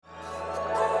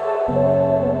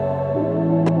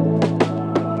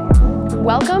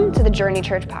Welcome to the Journey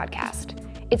Church podcast.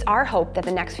 It's our hope that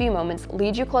the next few moments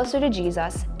lead you closer to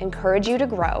Jesus, encourage you to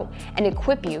grow, and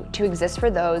equip you to exist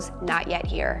for those not yet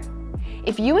here.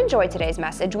 If you enjoyed today's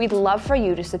message, we'd love for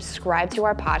you to subscribe to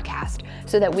our podcast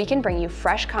so that we can bring you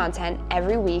fresh content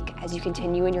every week as you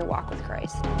continue in your walk with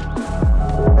Christ.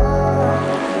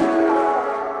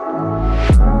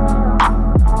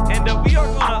 And we are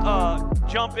going to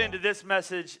jump into this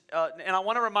message, and I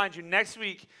want to remind you, next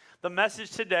week, the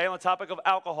message today on the topic of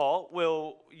alcohol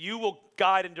will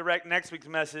guide and direct next week's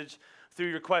message through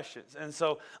your questions. And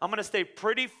so I'm going to stay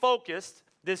pretty focused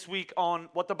this week on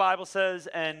what the Bible says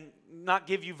and not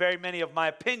give you very many of my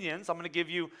opinions. I'm going to give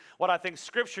you what I think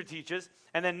Scripture teaches.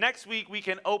 And then next week we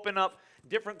can open up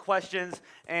different questions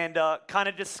and kind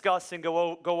of discuss and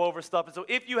go over stuff. And so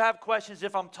if you have questions,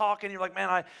 if I'm talking, you're like,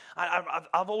 man,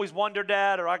 I've always wondered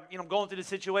that, or I'm going through the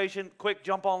situation, quick,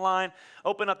 jump online,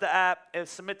 open up the app, and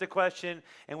submit the question,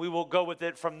 and we will go with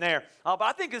it from there. But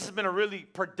I think this has been a really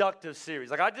productive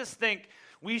series. Like, I just think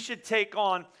we should take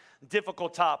on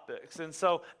difficult topics. And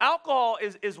so alcohol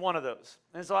is one of those.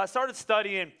 And so I started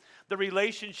studying the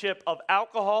relationship of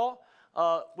alcohol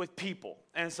with people,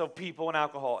 and so people and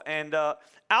alcohol. And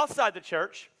outside the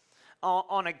church,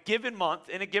 in a given month,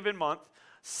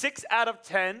 6 out of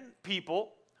 10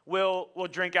 people will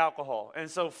drink alcohol. And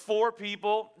so 4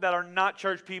 people that are not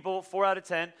church people, 4 out of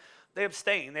 10, they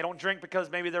abstain. They don't drink because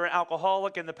maybe they're an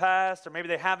alcoholic in the past, or maybe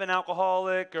they have an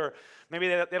alcoholic, or maybe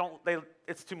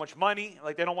it's too much money.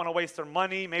 Like, they don't want to waste their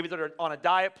money. Maybe they're on a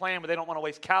diet plan, but they don't want to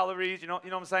waste calories. You know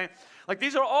what I'm saying? Like,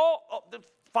 these are all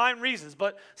fine reasons,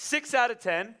 but 6 out of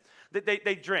 10,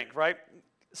 they drink, right?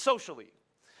 Socially.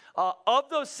 Of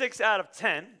those 6 out of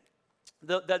 10,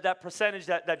 that percentage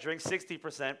that drinks,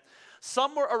 60%,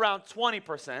 somewhere around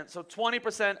 20%, so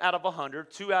 20% out of 100,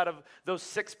 2 out of those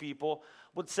 6 people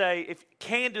would say,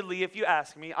 if you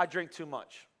ask me, I drink too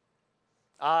much.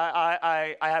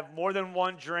 I have more than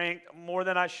one drink, more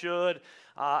than I should.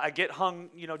 I get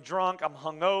drunk. I'm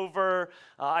hungover.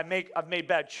 I've made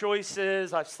bad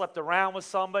choices. I've slept around with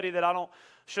somebody that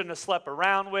shouldn't have slept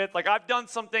around with. Like, I've done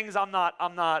some things I'm not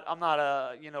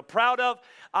proud of.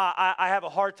 I have a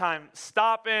hard time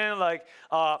stopping. Like,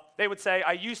 they would say,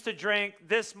 I used to drink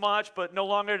this much, but no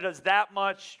longer does that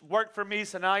much work for me.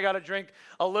 So now I got to drink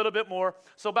a little bit more.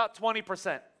 So about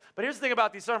 20%. But here's the thing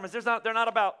about these sermons: they're not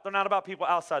about people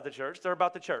outside the church. They're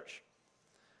about the church.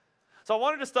 So I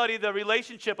wanted to study the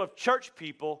relationship of church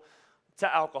people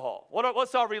to alcohol.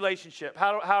 What's our relationship?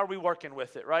 How are we working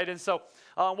with it, right? And so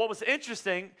what was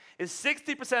interesting is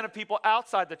 60% of people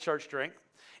outside the church drink.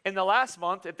 In the last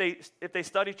month, if they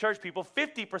study church people,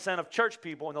 50% of church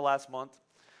people in the last month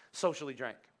socially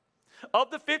drank.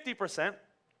 Of the 50%,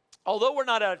 although we're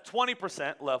not at a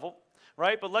 20% level,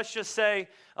 right? But let's just say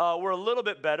we're a little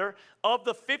bit better. Of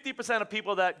the 50% of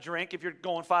people that drink, if you're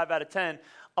going 5 out of 10,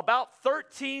 about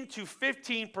 13 to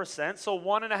 15%, so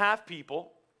 1.5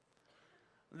 people,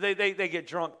 they get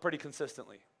drunk pretty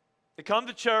consistently. They come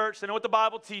to church, they know what the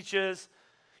Bible teaches.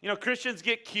 Christians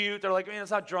get cute. They're like, man,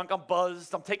 it's not drunk, I'm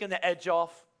buzzed, I'm taking the edge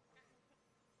off.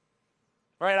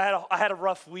 Right? I had a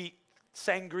rough week.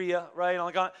 Sangria, right?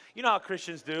 You know how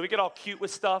Christians do. We get all cute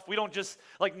with stuff. We don't just,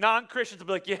 like, non-Christians will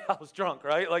be like, yeah, I was drunk,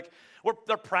 right? Like,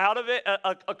 they're proud of it.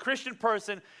 A Christian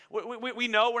person, we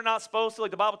know we're not supposed to.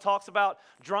 Like, the Bible talks about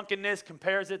drunkenness,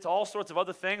 compares it to all sorts of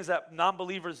other things that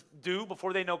non-believers do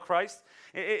before they know Christ.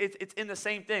 It's in the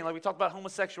same thing. Like, we talk about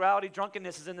homosexuality,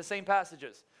 drunkenness is in the same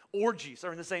passages. Orgies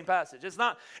are in the same passage. It's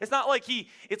not like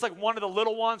it's like one of the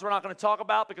little ones we're not going to talk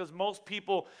about because most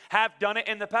people have done it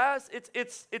in the past.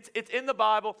 It's in the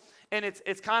Bible, and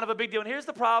it's kind of a big deal. And here's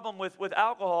the problem with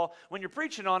alcohol: when you're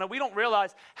preaching on it, we don't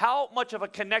realize how much of a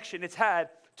connection it's had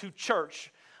to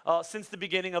church since the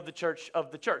beginning of the church.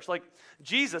 Like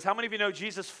Jesus, how many of you know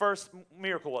Jesus' first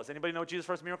miracle was? Anybody know what Jesus'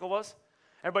 first miracle was?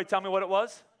 Everybody tell me what it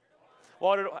was.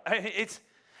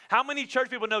 How many church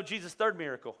people know Jesus' third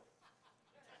miracle?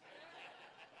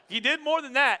 He did more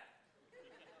than that.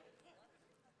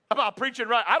 I'm not preaching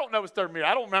right. I don't know his third miracle.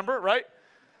 I don't remember, right?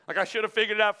 Like, I should have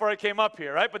figured it out before I came up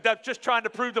here, right? But that's just trying to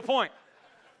prove the point.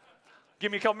 Give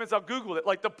me a couple minutes, I'll Google it.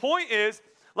 Like, the point is,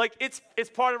 like, it's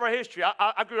part of our history.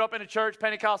 I grew up in a church,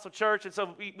 Pentecostal church, and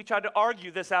so we tried to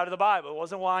argue this out of the Bible. It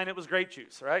wasn't wine, it was grape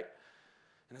juice, right?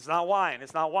 And it's not wine.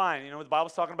 It's not wine. The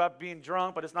Bible's talking about being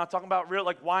drunk, but it's not talking about real,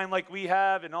 like, wine like we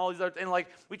have and all these other, and, like,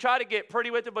 we try to get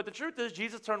pretty with it, but the truth is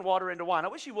Jesus turned water into wine. I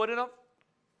wish he wouldn't have.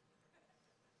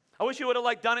 I wish he would have,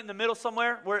 like, done it in the middle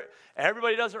somewhere where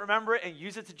everybody doesn't remember it and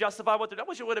use it to justify what they're doing. I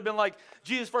wish it would have been like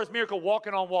Jesus' first miracle,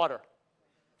 walking on water.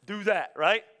 Do that,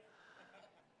 right?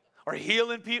 or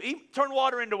healing people. He turned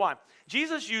water into wine.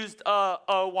 Jesus used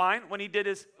wine when he did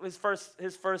his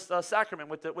first sacrament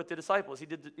with the disciples. He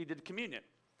did communion.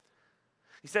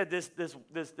 He said, this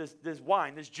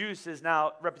wine, this juice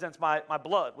represents my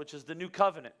blood, which is the new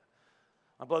covenant.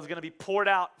 My blood is going to be poured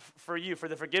out for you for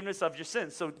the forgiveness of your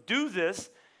sins. So do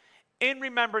this in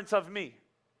remembrance of me.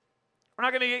 We're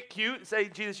not going to get cute and say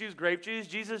Jesus used grape juice.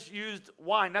 Jesus used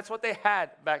wine. That's what they had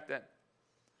back then.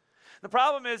 The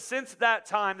problem is, since that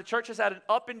time, the church has had an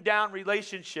up and down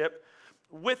relationship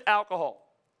with alcohol.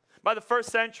 By the 1st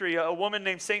century, a woman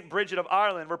named St. Bridget of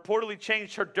Ireland reportedly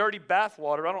changed her dirty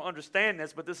bathwater, I don't understand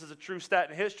this, but this is a true stat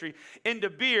in history,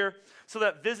 into beer so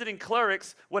that visiting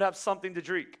clerics would have something to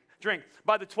drink.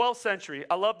 By the 12th century,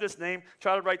 I love this name,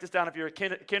 try to write this down if you're a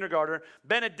kindergartner,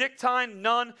 Benedictine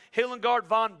nun Hildegard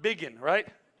von Bingen, right?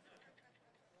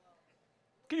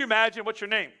 Can you imagine what's your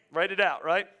name? Write it out,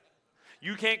 right?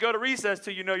 You can't go to recess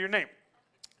till you know your name.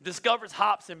 Discovers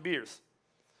hops and beers.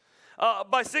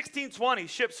 By 1620,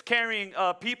 ships carrying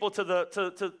people to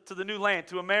the new land,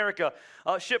 to America,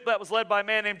 a ship that was led by a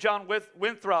man named John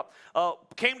Winthrop,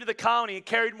 came to the colony and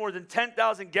carried more than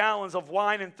 10,000 gallons of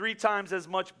wine and 3 times as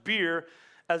much beer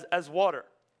as water.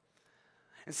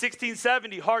 In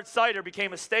 1670, hard cider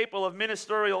became a staple of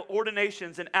ministerial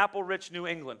ordinations in apple-rich New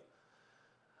England.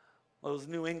 Those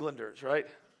New Englanders, right?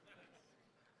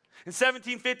 In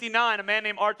 1759, a man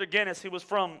named Arthur Guinness, who was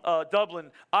from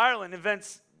Dublin, Ireland,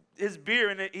 invents his beer,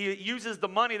 and he uses the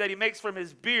money that he makes from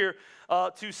his beer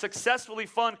to successfully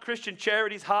fund Christian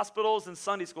charities, hospitals, and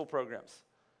Sunday school programs.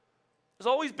 There's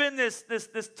always been this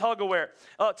tug of war.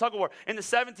 In the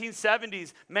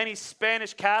 1770s, many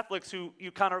Spanish Catholics who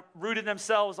kind of rooted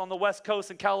themselves on the West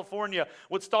Coast in California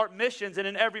would start missions, and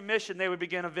in every mission they would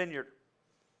begin a vineyard.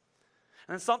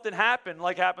 And then something happened,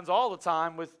 like happens all the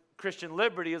time with Christian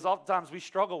liberty, is oftentimes we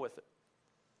struggle with it.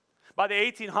 By the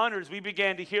 1800s, we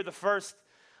began to hear the first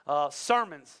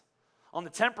sermons on the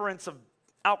temperance of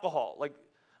alcohol, like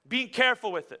being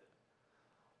careful with it,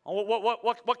 on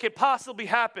what could possibly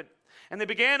happen. And they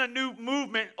began a new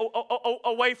movement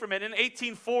away from it. In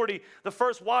 1840, the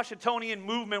first Washingtonian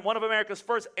movement, one of America's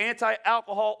first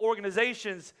anti-alcohol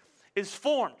organizations, is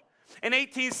formed. In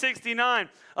 1869,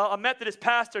 a Methodist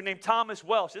pastor named Thomas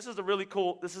Welsh, this is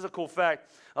a cool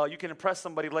fact. You can impress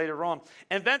somebody later on,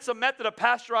 invents a method of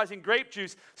pasteurizing grape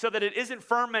juice so that it isn't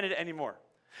fermented anymore.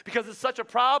 Because it's such a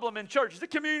problem in church. Is it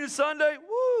Communion Sunday?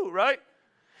 Woo, right?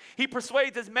 He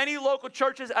persuades as many local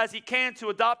churches as he can to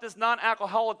adopt this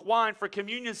non-alcoholic wine for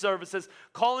communion services,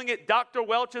 calling it Dr.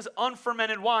 Welch's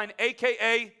unfermented wine,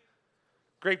 a.k.a.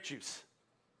 grape juice.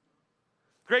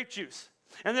 Grape juice.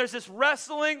 And there's this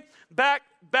wrestling back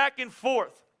and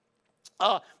forth.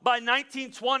 By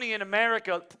 1920 in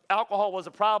America, alcohol was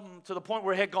a problem to the point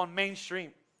where it had gone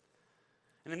mainstream.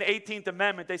 And in the 18th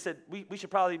Amendment, they said, we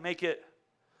should probably make it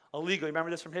illegal. You remember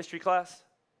this from history class?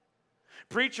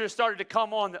 Preachers started to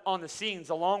come on the scenes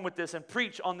along with this and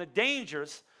preach on the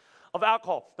dangers of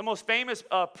alcohol. The most famous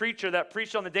preacher that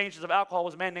preached on the dangers of alcohol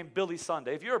was a man named Billy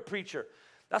Sunday. If you're a preacher,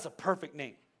 that's a perfect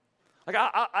name. Like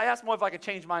I asked my wife if I could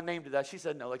change my name to that. She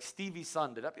said no, like Stevie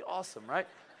Sunday. That'd be awesome, right?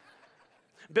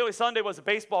 Billy Sunday was a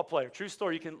baseball player. True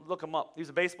story. You can look him up. He was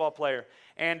a baseball player,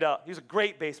 and he was a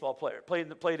great baseball player.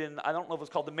 Played in I don't know if it was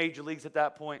called the major leagues at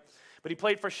that point, but he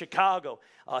played for Chicago.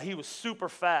 He was super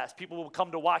fast. People would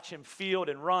come to watch him field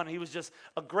and run. He was just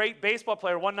a great baseball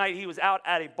player. One night he was out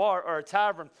at a bar or a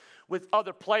tavern with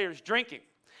other players drinking,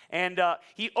 and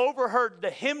he overheard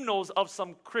the hymnals of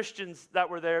some Christians that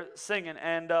were there singing,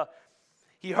 and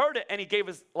he heard it, and he gave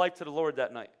his life to the Lord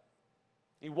that night.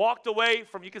 He walked away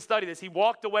from, you can study this, he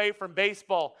walked away from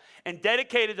baseball and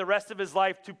dedicated the rest of his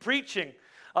life to preaching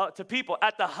to people.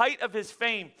 At the height of his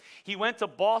fame, he went to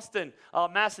Boston,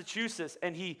 Massachusetts,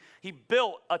 and he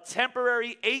built a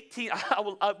temporary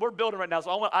we're building right now,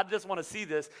 so I just want to see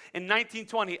this. In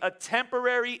 1920, a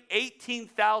temporary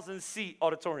 18,000-seat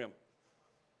auditorium.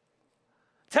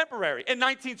 Temporary, in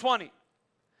 1920.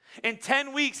 In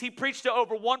 10 weeks, he preached to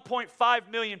over 1.5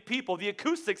 million people. The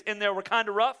acoustics in there were kind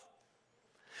of rough.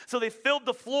 So they filled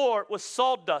the floor with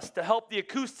sawdust to help the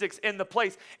acoustics in the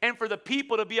place and for the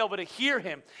people to be able to hear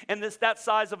him in that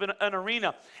size of an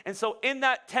arena. And so in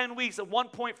that 10 weeks,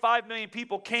 1.5 million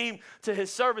people came to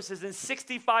his services, and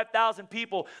 65,000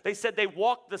 people, they said they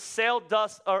walked the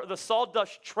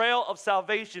sawdust trail of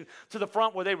salvation to the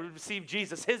front where they would receive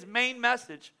Jesus. His main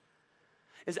message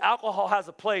is alcohol has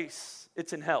a place,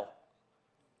 it's in hell.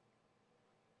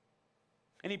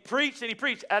 And he preached,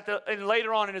 and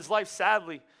later on in his life,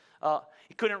 sadly,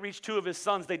 he couldn't reach 2 of his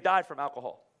sons. They died from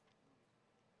alcohol.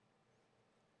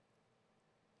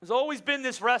 There's always been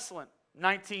this wrestling.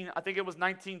 I think it was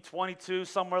 1922,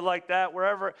 somewhere like that,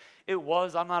 wherever it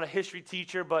was. I'm not a history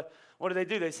teacher, but what did they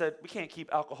do? They said, we can't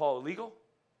keep alcohol illegal.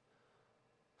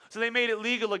 So they made it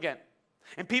legal again.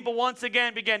 And people once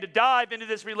again began to dive into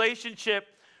this relationship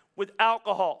with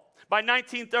alcohol. By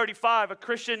 1935, a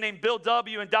Christian named Bill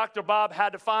W. and Dr. Bob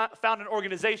had to found an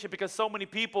organization because so many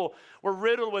people were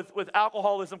riddled with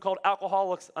alcoholism called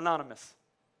Alcoholics Anonymous.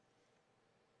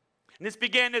 And this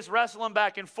began this wrestling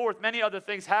back and forth. Many other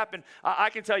things happened. I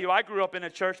can tell you, I grew up in a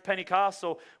church,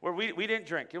 Pentecostal, where we didn't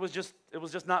drink. It was just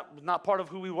not part of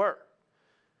who we were.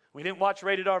 We didn't watch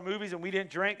rated R movies, and we didn't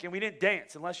drink, and we didn't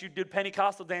dance unless you did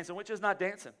Pentecostal dancing, which is not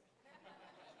dancing.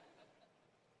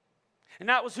 And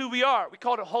that was who we are. We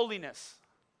called it holiness.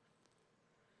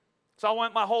 So I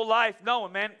went my whole life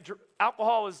knowing, man,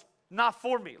 alcohol is not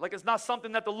for me. Like, it's not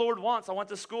something that the Lord wants. I went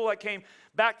to school. I came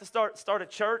back to start a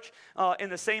church in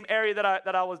the same area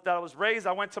that I was raised.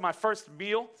 I went to my first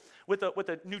meal with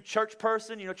a new church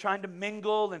person, trying to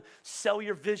mingle and sell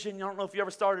your vision. I don't know if you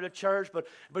ever started a church, but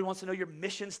everybody wants to know your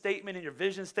mission statement and your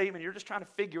vision statement. You're just trying to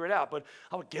figure it out. But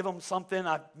I would give them something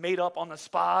I made up on the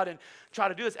spot and try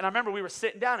to do this. And I remember we were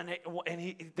sitting down, and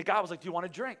the guy was like, do you want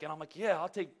to drink? And I'm like, yeah, I'll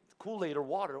take Kool-Aid or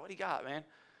water. What do you got, man?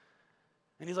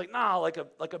 And he's like, nah, like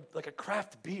a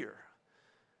craft beer.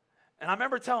 And I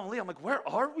remember telling Lee, I'm like, where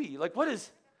are we? Like,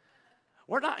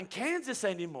 we're not in Kansas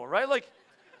anymore, right? Like,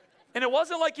 and it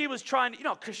wasn't like he was trying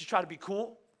to, Christians try to be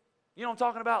cool. You know what I'm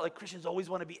talking about? Like, Christians always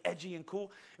want to be edgy and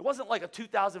cool. It wasn't like a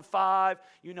 2005,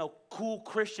 cool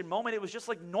Christian moment. It was just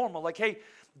like normal. Like, hey,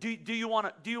 do you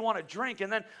want to drink?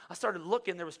 And then I started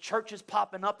looking. There was churches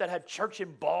popping up that had church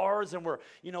in bars and were,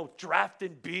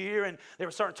 drafting beer. And they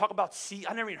were starting to talk about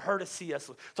I never even heard of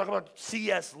talk about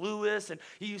C.S. Lewis. And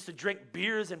he used to drink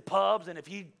beers in pubs. And if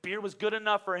beer was good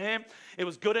enough for him, it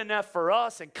was good enough for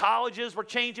us. And colleges were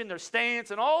changing their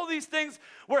stance. And all these things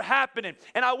were happening.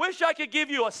 And I wish I could give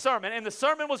you a sermon. And the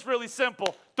sermon was really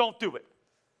simple. Don't do it.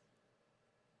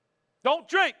 Don't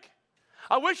drink.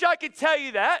 I wish I could tell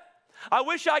you that. I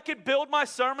wish I could build my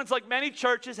sermons like many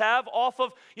churches have off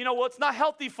of, it's not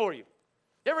healthy for you.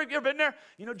 You ever been there?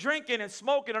 Drinking and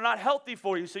smoking are not healthy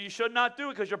for you, so you should not do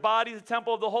it because your body is a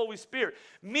temple of the Holy Spirit.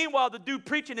 Meanwhile, the dude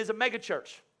preaching is a mega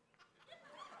church.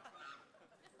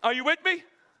 Are you with me?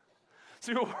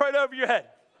 So you're right over your head.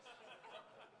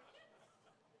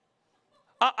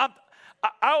 I'm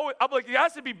like, it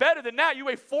has to be better than that. You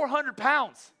weigh 400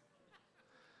 pounds.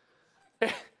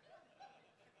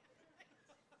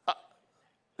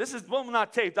 This is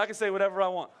not taped. I can say whatever I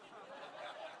want.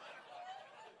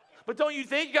 But don't you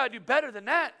think you got to do better than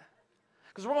that?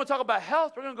 Because we're going to talk about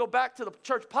health. We're going to go back to the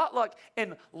church potluck,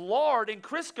 and lard and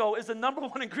Crisco is the number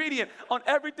one ingredient on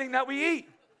everything that we eat.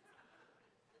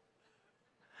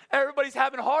 Everybody's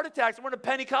having heart attacks. We're in a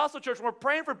Pentecostal church, and we're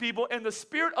praying for people, and the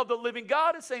Spirit of the living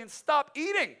God is saying, stop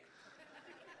eating.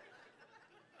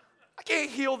 I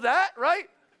can't heal that, right?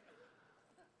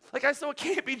 So it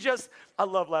can't be just, I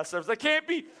love last service. It can't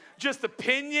be just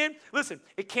opinion. Listen,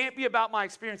 it can't be about my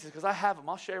experiences because I have them.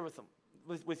 I'll share with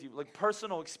you, like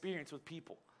personal experience with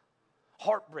people,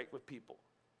 heartbreak with people.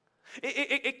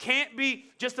 It can't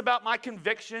be just about my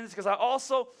convictions because I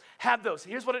also have those.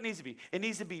 Here's what it needs to be. It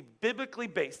needs to be biblically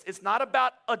based. It's not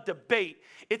about a debate.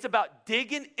 It's about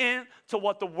digging into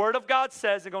what the Word of God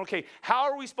says and going, okay, how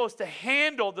are we supposed to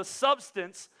handle the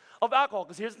substance of alcohol?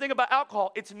 Because here's the thing about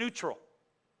alcohol. It's neutral.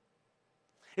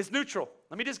 It's neutral.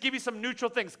 Let me just give you some neutral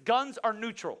things. Guns are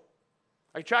neutral.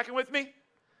 Are you tracking with me?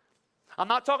 I'm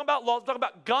not talking about laws. I'm talking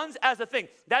about guns as a thing.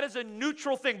 That is a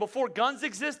neutral thing. Before guns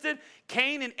existed,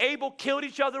 Cain and Abel killed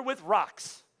each other with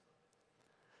rocks.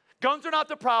 Guns are not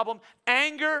the problem.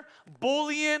 Anger,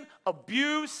 bullying,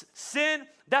 abuse, sin,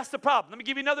 that's the problem. Let me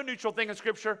give you another neutral thing in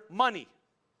Scripture. Money.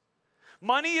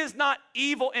 Money is not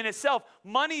evil in itself.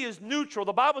 Money is neutral.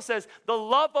 The Bible says the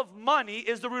love of money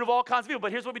is the root of all kinds of evil.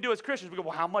 But here's what we do as Christians. We go,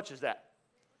 well, how much is that?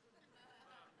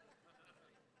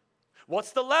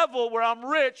 What's the level where I'm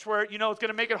rich, where, it's going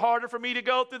to make it harder for me to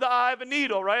go through the eye of a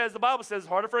needle, right? As the Bible says, it's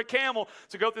harder for a camel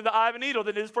to go through the eye of a needle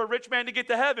than it is for a rich man to get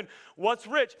to heaven. What's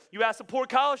rich? You ask a poor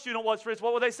college student what's rich,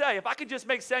 what will they say? If I could just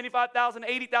make $75,000,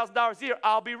 $80,000 a year,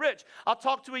 I'll be rich. I'll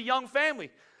talk to a young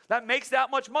family that makes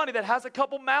that much money, that has a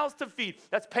couple mouths to feed,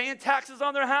 that's paying taxes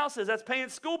on their houses, that's paying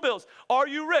school bills. Are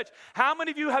you rich? How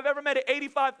many of you have ever met an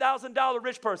 $85,000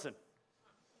 rich person?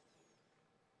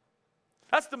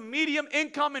 That's the medium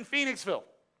income in Phoenixville.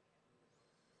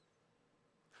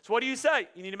 So what do you say?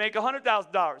 You need to make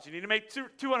 $100,000. You need to make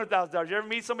 $200,000. You ever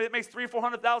meet somebody that makes $300,000 or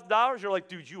 $400,000? You're like,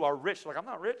 dude, you are rich. Like, I'm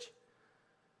not rich.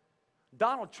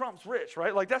 Donald Trump's rich,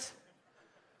 right? Like,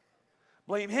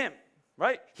 blame him,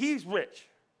 right? He's rich.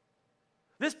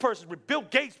 This person, Bill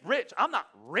Gates, rich. I'm not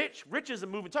rich. Rich is a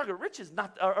moving target. Rich is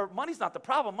not, or money's not the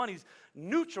problem. Money's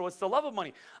neutral. It's the love of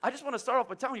money. I just want to start off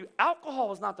by telling you,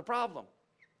 alcohol is not the problem.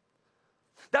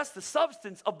 That's the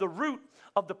substance of the root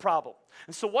of the problem.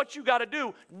 And so what you got to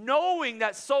do, knowing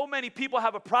that so many people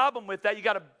have a problem with that, you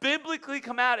got to biblically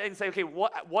come at it and say, okay,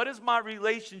 what is my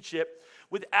relationship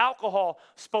with alcohol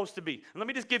supposed to be? And let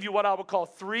me just give you what I would call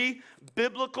 3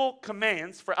 biblical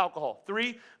commands for alcohol.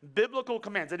 3 biblical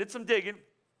commands. I did some digging.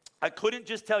 I couldn't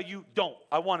just tell you don't.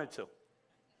 I wanted to.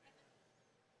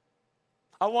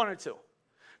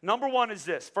 Number 1 is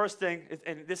this. First thing,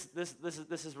 and this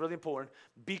is really important.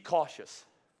 Be cautious.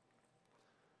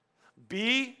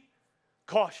 Be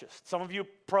cautious. Some of you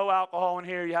pro-alcohol in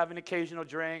here, you have an occasional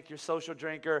drink, you're a social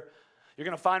drinker. You're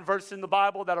going to find verses in the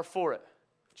Bible that are for it.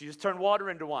 Jesus turned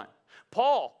water into wine.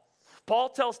 Paul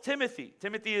tells Timothy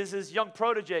is his young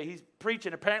protege. He's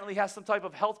preaching. Apparently he has some type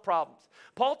of health problems.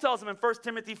 Paul tells him in 1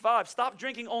 Timothy 5, stop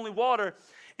drinking only water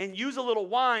and use a little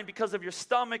wine because of your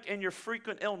stomach and your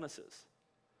frequent illnesses.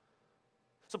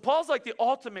 So Paul's like the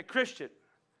ultimate Christian.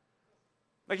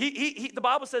 Like the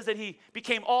Bible says that he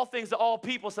became all things to all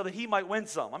people so that he might win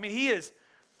some. I mean, he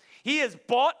is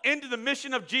bought into the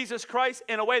mission of Jesus Christ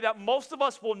in a way that most of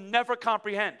us will never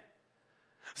comprehend.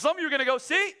 Some of you are going to go,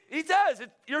 see, he says,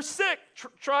 you're sick,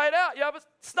 try it out. You have a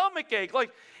stomach ache,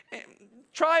 like,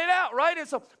 try it out, right? And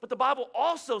so, but the Bible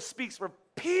also speaks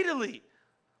repeatedly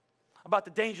about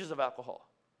the dangers of alcohol.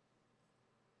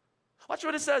 Watch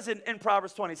what it says in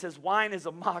Proverbs 20. It says, wine is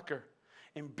a mocker,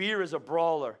 and beer is a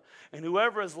brawler, and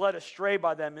whoever is led astray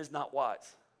by them is not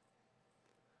wise.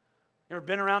 You ever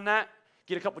been around that?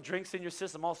 Get a couple drinks in your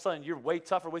system, all of a sudden you're way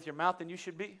tougher with your mouth than you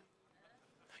should be.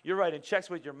 You're writing checks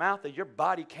with your mouth that your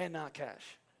body cannot cash.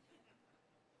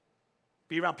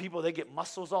 Be around people, they get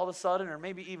muscles all of a sudden, or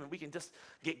maybe even we can just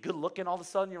get good looking all of a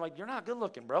sudden. You're like, you're not good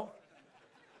looking, bro.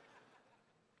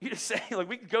 You just say, like,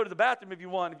 we can go to the bathroom if you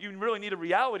want. If you really need a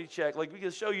reality check, like, we can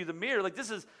show you the mirror. Like,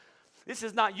 this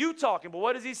is not you talking, but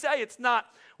what does he say? It's not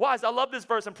wise. I love this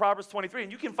verse in Proverbs 23,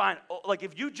 and you can find, like,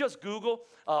 if you just Google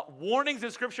warnings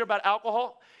in Scripture about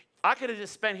alcohol, I could have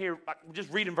just spent here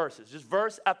just reading verses, just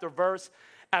verse after verse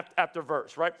after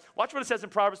verse, right? Watch what it says in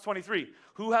Proverbs 23.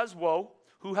 Who has woe?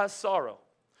 Who has sorrow?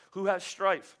 Who has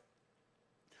strife?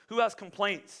 Who has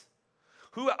complaints?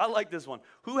 I like this one.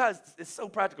 It's so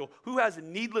practical. Who has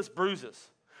needless bruises?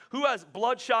 Who has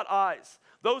bloodshot eyes?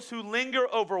 Those who linger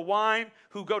over wine,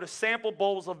 who go to sample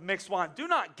bowls of mixed wine. Do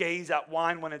not gaze at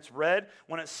wine when it's red,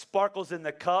 when it sparkles in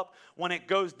the cup, when it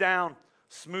goes down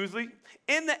smoothly.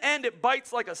 In the end, it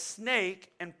bites like a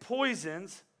snake and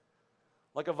poisons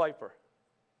like a viper.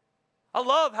 I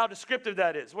love how descriptive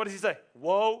that is. What does he say?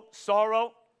 Woe,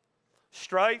 sorrow,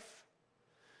 strife,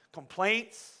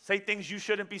 complaints, say things you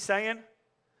shouldn't be saying.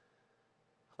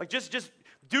 Like just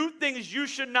do things you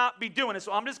should not be doing. And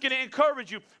so I'm just going to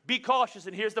encourage you, be cautious.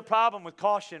 And here's the problem with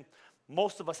caution.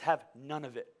 Most of us have none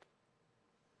of it.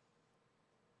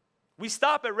 We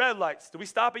stop at red lights. Do we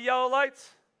stop at yellow lights?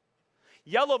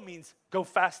 Yellow means go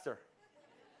faster.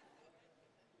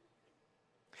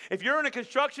 If you're in a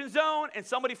construction zone and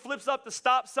somebody flips up the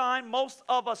stop sign, most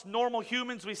of us normal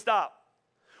humans, we stop.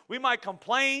 We might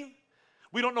complain.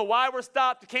 We don't know why we're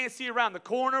stopped. You can't see around the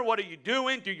corner. What are you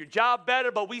doing? Do your job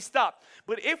better, but we stop.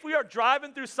 But if we are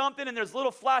driving through something and there's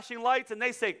little flashing lights and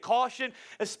they say caution,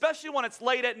 especially when it's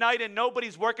late at night and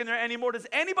nobody's working there anymore, does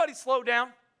anybody slow down?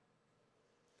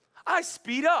 I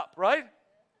speed up, right?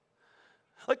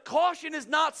 Like caution is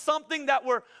not something that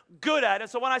we're good at. And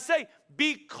so when I say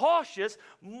be cautious,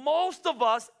 most of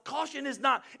us, caution is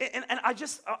not, and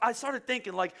I started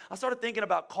thinking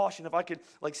about caution, if I could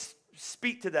like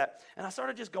speak to that. And I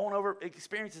started just going over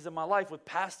experiences in my life with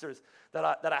pastors that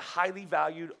I highly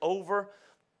valued over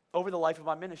the life of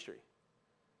my ministry.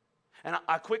 And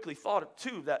I quickly thought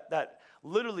too that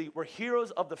literally were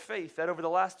heroes of the faith that over the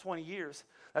last 20 years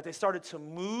that they started to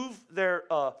move their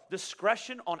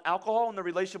discretion on alcohol and their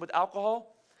relationship with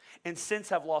alcohol and since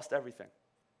have lost everything.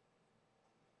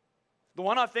 The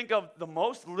one I think of the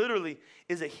most literally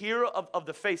is a hero of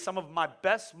the faith. Some of my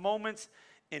best moments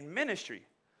in ministry,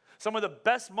 some of the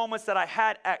best moments that I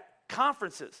had at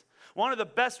conferences. One of the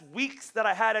best weeks that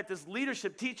I had at this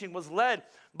leadership teaching was led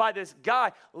by this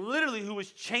guy, literally, who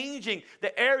was changing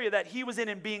the area that he was in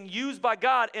and being used by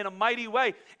God in a mighty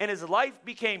way. And his life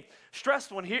became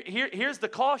stressful. And here's the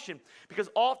caution, because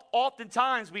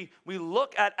oftentimes we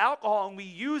look at alcohol and we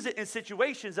use it in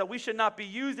situations that we should not be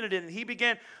using it in. And he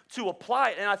began to apply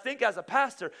it. And I think as a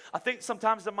pastor, I think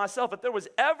sometimes to myself, if there was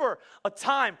ever a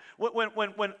time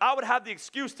when I would have the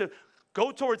excuse to go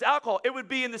towards alcohol, it would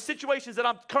be in the situations that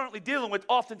I'm currently dealing with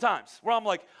oftentimes, where I'm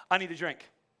like, I need a drink.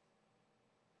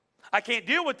 I can't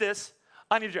deal with this.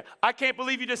 I need a drink. I can't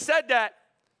believe you just said that.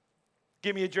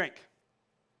 Give me a drink.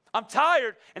 I'm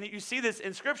tired. And you see this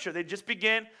in Scripture. They just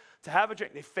begin to have a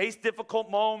drink. They face difficult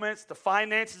moments. The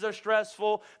finances are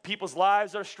stressful. People's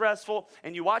lives are stressful.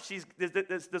 And you watch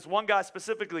this one guy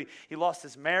specifically. He lost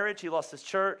his marriage. He lost his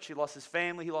church. He lost his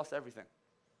family. He lost everything.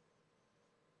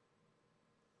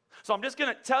 So I'm just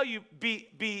going to tell you,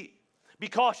 be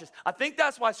cautious. I think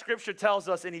that's why Scripture tells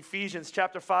us in Ephesians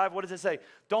chapter 5, what does it say?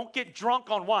 Don't get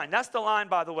drunk on wine. That's the line,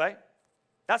 by the way.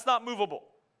 That's not movable.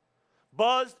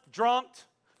 Buzzed, drunk,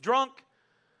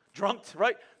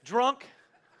 right? Drunk.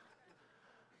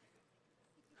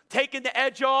 Taking the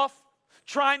edge off,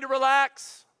 trying to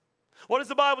relax. What does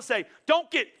the Bible say? Don't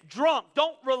get drunk.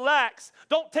 Don't relax.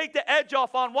 Don't take the edge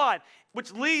off on wine,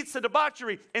 which leads to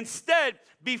debauchery. Instead,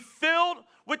 be filled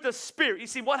with the Spirit. You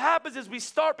see, what happens is we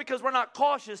start, because we're not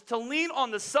cautious, to lean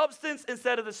on the substance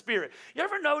instead of the Spirit. You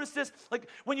ever notice this? Like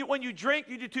when you drink,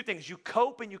 you do two things. You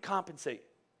cope and you compensate.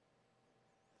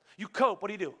 You cope.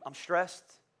 What do? I'm stressed.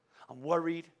 I'm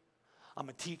worried. I'm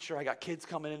a teacher. I got kids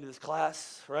coming into this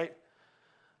class, right?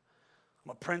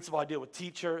 I'm a principal. I deal with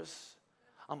teachers.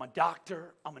 I'm a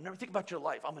doctor. I'm a nurse. Think about your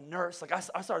life. I'm a nurse. Like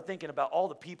I started thinking about all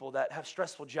the people that have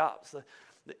stressful jobs.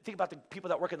 Think about the people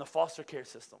that work in the foster care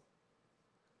system.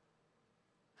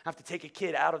 Have to take a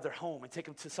kid out of their home and take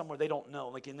them to somewhere they don't know.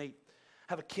 Like, and they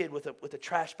have a kid with a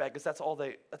trash bag because that's all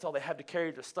they have to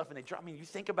carry their stuff. And they drop. I mean, you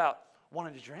think about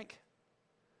wanting to drink.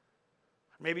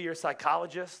 Maybe you're a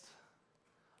psychologist.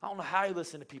 I don't know how you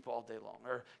listen to people all day long.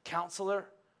 Or a counselor.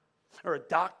 Or a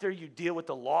doctor, you deal with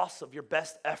the loss of your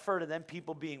best effort and then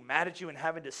people being mad at you and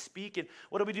having to speak. And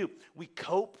what do? We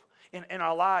cope in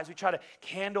our lives. We try to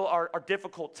handle our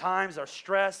difficult times, our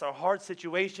stress, our hard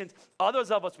situations.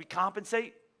 Others of us, we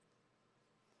compensate.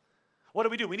 What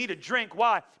do? We need a drink.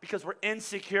 Why? Because we're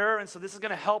insecure, and so this is going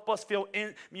to help us feel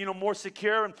more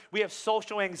secure. And we have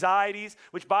social anxieties,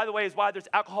 which, by the way, is why there's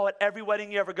alcohol at every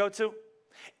wedding you ever go to.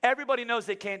 Everybody knows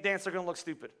they can't dance. They're going to look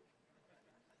stupid.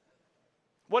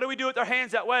 What do we do with our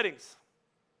hands at weddings?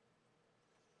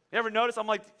 You ever notice? I'm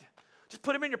like, just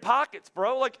put them in your pockets,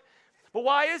 bro. Like, but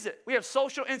why is it? We have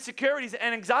social insecurities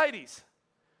and anxieties.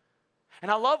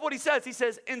 And I love what he says. He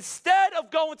says, instead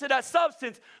of going to that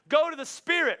substance, go to the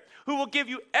Spirit, who will give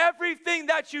you everything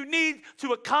that you need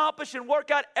to accomplish and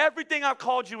work out everything I've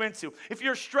called you into. If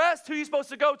you're stressed, who are you supposed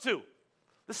to go to?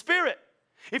 The Spirit.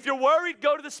 If you're worried,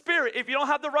 go to the Spirit. If you don't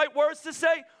have the right words to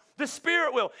say, the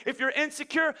Spirit will. If you're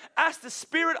insecure, ask the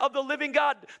Spirit of the living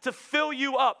God to fill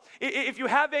you up. If you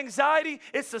have anxiety,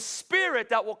 it's the Spirit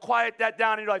that will quiet that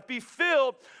down in your life. Be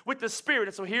filled with the Spirit.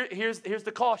 And so here's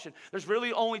the caution. There's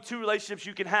really only two relationships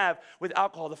you can have with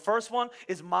alcohol. The first one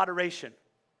is moderation.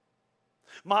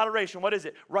 Moderation, what is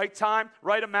it? Right time,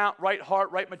 right amount, right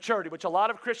heart, right maturity, which a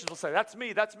lot of Christians will say, that's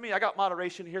me, I got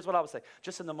moderation. Here's what I would say,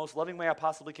 just in the most loving way I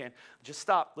possibly can. Just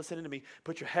stop, listen to me,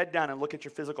 put your head down and look at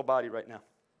your physical body right now.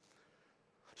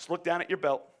 Just look down at your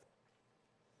belt.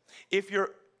 If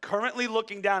you're currently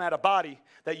looking down at a body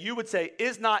that you would say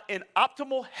is not in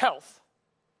optimal health,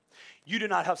 you do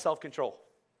not have self-control.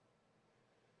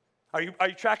 Are you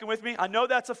tracking with me? I know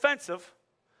that's offensive,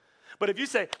 but if you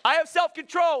say, I have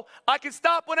self-control, I can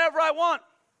stop whenever I want.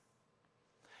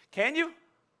 Can you?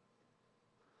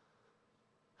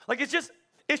 Like it's just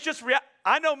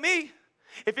I know me.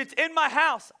 If it's in my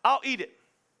house, I'll eat it.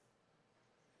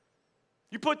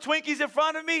 You put Twinkies in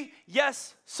front of me?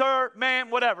 Yes, sir, ma'am,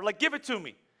 whatever. Like, give it to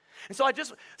me. And so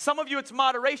some of you, it's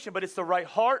moderation, but it's the right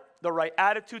heart, the right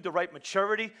attitude, the right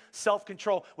maturity,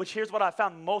 self-control, which here's what I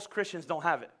found, most Christians don't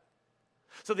have it.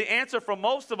 So the answer for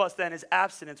most of us then is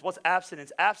abstinence. What's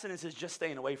abstinence? Abstinence is just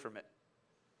staying away from it.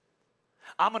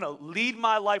 I'm going to lead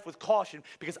my life with caution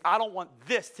because I don't want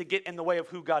this to get in the way of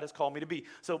who God has called me to be.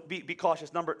 So be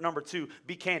cautious. Number two,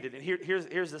 be candid. And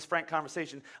here's this frank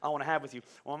conversation I want to have with you.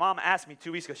 When my mom asked me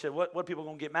 2 weeks ago, she said, what are people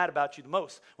going to get mad about you the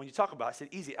most when you talk about it? I said,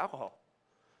 easy, alcohol.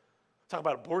 Talk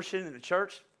about abortion in the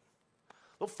church.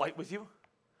 They'll fight with you.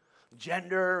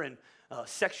 Gender and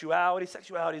sexuality.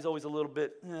 Sexuality is always a little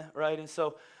bit, right? And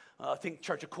so think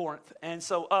Church of Corinth. And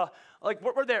so,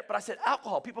 we're there. But I said,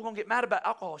 alcohol. People are going to get mad about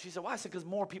alcohol. She said, why? I said, because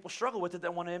more people struggle with it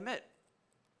than want to admit.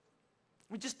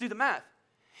 We just do the math.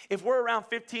 If we're around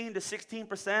 15 to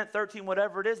 16%, 13,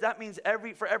 whatever it is, that means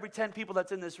for every 10 people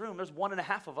that's in this room, there's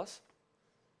 1.5 of us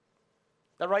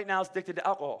that right now is addicted to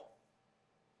alcohol.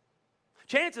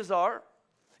 Chances are,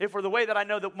 if we're the way that I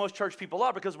know that most church people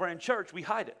are, because we're in church, we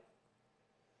hide it.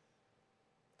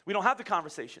 We don't have the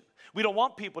conversation. We don't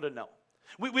want people to know.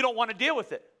 We don't want to deal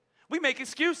with it. We make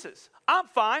excuses. I'm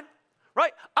fine,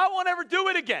 right? I won't ever do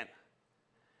it again.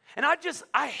 And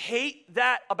I hate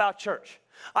that about church.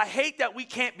 I hate that we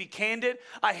can't be candid.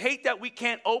 I hate that we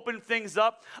can't open things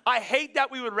up. I hate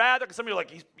that we would rather, because some of you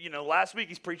are like, last week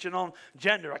he's preaching on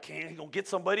gender. He's going to get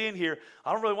somebody in here.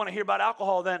 I don't really want to hear about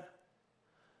alcohol then.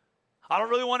 I don't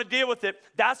really want to deal with it.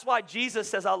 That's why Jesus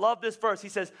says, I love this verse. He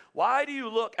says, why do you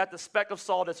look at the speck of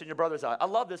sawdust in your brother's eye? I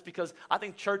love this because I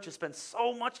think churches spend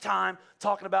so much time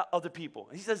talking about other people.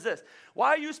 And he says this, why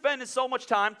are you spending so much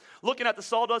time looking at the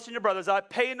sawdust in your brother's eye,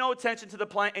 paying no attention to the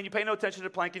plank, and you pay no attention to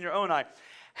the plank in your own eye?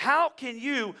 How can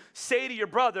you say to your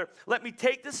brother, let me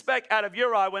take the speck out of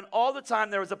your eye when all the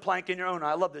time there is a plank in your own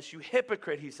eye? I love this. You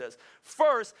hypocrite, he says.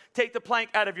 First, take the plank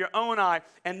out of your own eye,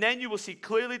 and then you will see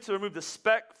clearly to remove the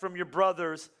speck from your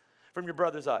brother's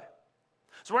eye.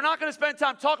 So we're not going to spend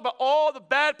time talking about all the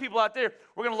bad people out there.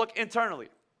 We're going to look internally.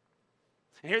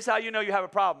 And here's how you know you have a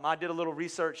problem. I did a little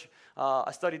research.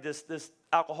 I studied this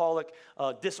alcoholic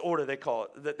disorder, they call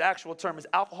it. The actual term is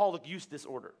alcoholic use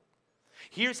disorder.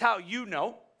 Here's how you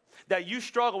know that you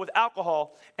struggle with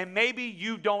alcohol and maybe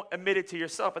you don't admit it to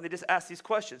yourself. And they just ask these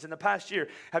questions. In the past year,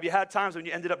 have you had times when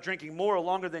you ended up drinking more or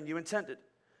longer than you intended?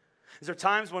 Is there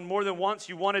times when more than once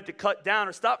you wanted to cut down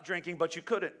or stop drinking, but you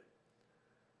couldn't?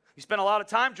 You spent a lot of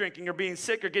time drinking or being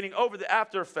sick or getting over the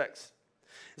after effects.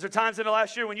 Is there times in the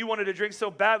last year when you wanted to drink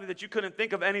so badly that you couldn't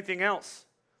think of anything else?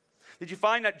 Did you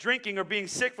find that drinking or being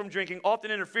sick from drinking often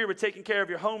interfere with taking care of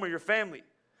your home or your family?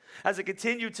 Has it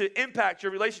continued to impact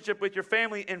your relationship with your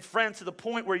family and friends to the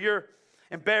point where you're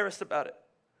embarrassed about it?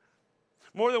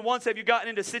 More than once have you gotten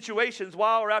into situations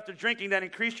while or after drinking that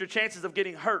increased your chances of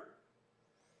getting hurt?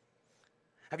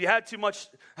 Have you had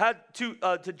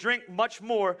to drink much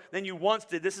more than you once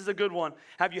did? This is a good one.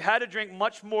 Have you had to drink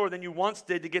much more than you once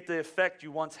did to get the effect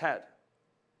you once had?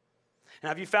 And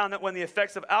have you found that when the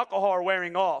effects of alcohol are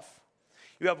wearing off,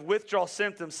 you have withdrawal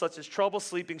symptoms such as trouble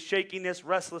sleeping, shakiness,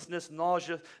 restlessness,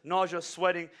 nausea,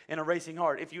 sweating, and a racing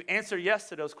heart? If you answer yes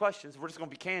to those questions, we're just going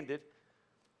to be candid,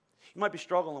 you might be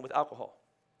struggling with alcohol.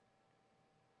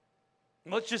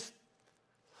 Because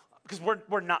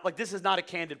we're not, like, this is not a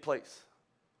candid place.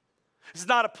 This is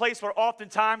not a place where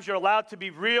oftentimes you're allowed to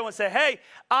be real and say, hey,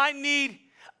 I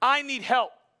need help.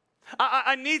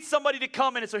 I need somebody to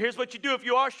come in. And so here's what you do if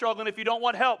you are struggling, if you don't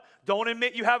want help. Don't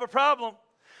admit you have a problem.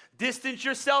 Distance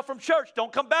yourself from church.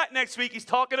 Don't come back next week. He's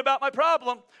talking about my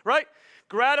problem, right?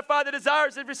 Gratify the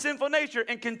desires of your sinful nature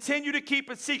and continue to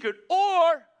keep it secret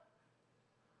or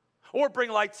bring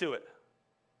light to it.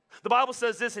 The Bible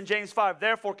says this in James 5,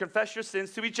 therefore confess your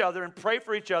sins to each other and pray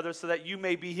for each other so that you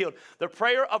may be healed. The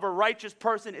prayer of a righteous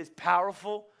person is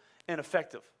powerful and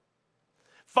effective.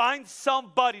 Find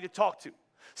somebody to talk to.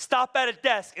 Stop at a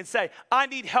desk and say, I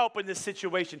need help in this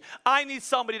situation. I need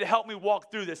somebody to help me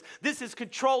walk through this. This is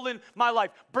controlling my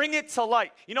life. Bring it to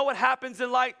light. You know what happens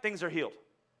in light? Things are healed.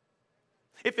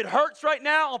 If it hurts right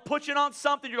now, I'll put you on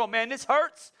something. You're going, man, this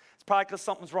hurts. It's probably because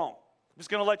something's wrong. I'm just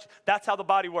going to let you. That's how the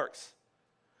body works.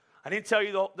 I didn't tell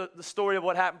you the story of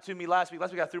what happened to me last week.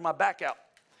 Last week I threw my back out.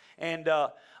 And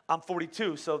I'm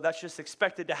 42, so that's just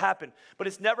expected to happen. But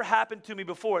it's never happened to me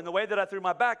before. And the way that I threw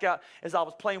my back out is I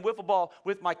was playing wiffle ball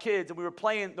with my kids, and we were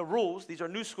playing the rules. These are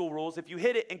new school rules. If you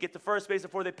hit it and get to first base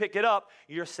before they pick it up,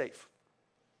 you're safe.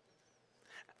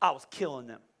 I was killing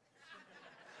them.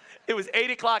 It was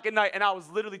 8 o'clock at night, and I was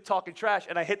literally talking trash,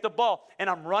 and I hit the ball, and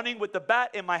I'm running with the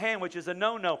bat in my hand, which is a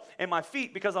no-no, and my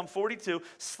feet, because I'm 42,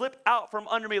 slip out from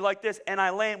under me like this, and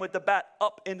I land with the bat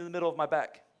up into the middle of my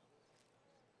back.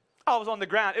 I was on the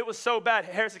ground. It was so bad.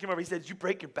 Harrison came over. He said, did you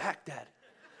break your back, Dad?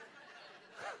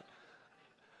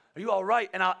 Are you all right?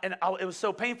 And it was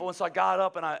so painful, and so I got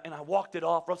up, and I walked it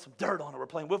off, rubbed some dirt on it. We're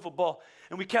playing wiffle ball,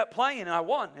 and we kept playing, and I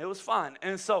won. It was fine.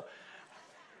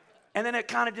 And then it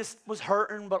kind of just was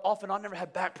hurting, but off and on, never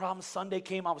had back problems. Sunday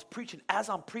came, I was preaching. As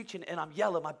I'm preaching and I'm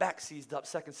yelling, my back seized up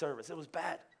second service. It was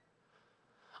bad.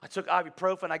 I took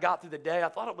ibuprofen. I got through the day. I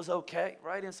thought it was okay,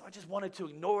 right? And so I just wanted to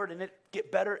ignore it and it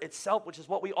get better itself, which is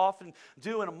what we often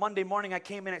do. And a Monday morning, I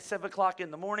came in at 7 o'clock in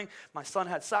the morning. My son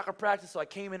had soccer practice, so I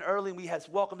came in early, and we had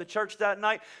welcome to church that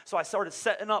night. So I started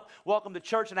setting up welcome to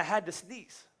church, and I had to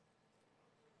sneeze.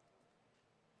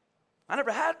 I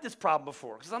never had this problem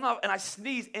before, and I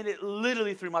sneezed, and it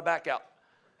literally threw my back out.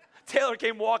 Taylor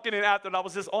came walking in after, and I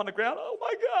was just on the ground. Oh,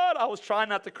 my God. I was trying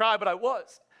not to cry, but I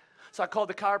was. So I called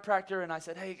the chiropractor, and I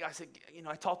said, hey,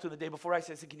 I talked to him the day before. I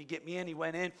said, can you get me in? He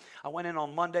went in. I went in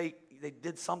on Monday. They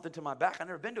did something to my back. I've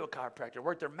never been to a chiropractor.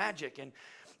 Worked their magic. And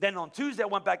then on Tuesday, I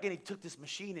went back in. He took this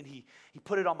machine, and he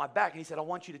put it on my back, and he said, I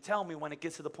want you to tell me when it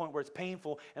gets to the point where it's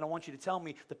painful, and I want you to tell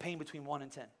me the pain between 1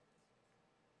 and 10.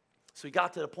 So he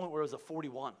got to the point where it was a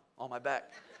 41 on my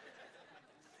back.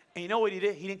 And you know what he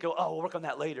did? He didn't go, we'll work on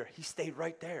that later. He stayed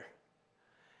right there.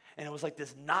 And it was like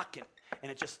this knocking. And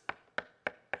it just,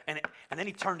 And then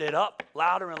he turned it up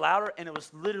louder and louder, and it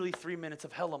was literally 3 minutes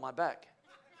of hell on my back.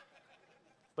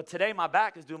 But today my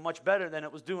back is doing much better than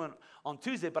it was doing on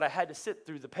Tuesday, but I had to sit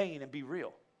through the pain and be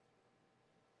real.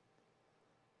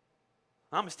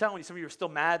 I'm just telling you, some of you are still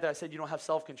mad that I said you don't have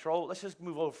self-control. Let's just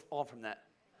move on from that.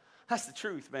 That's the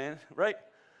truth, man, right?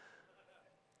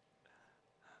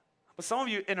 But some of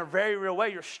you, in a very real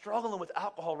way, you're struggling with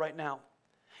alcohol right now.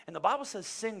 And the Bible says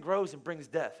sin grows and brings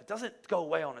death. It doesn't go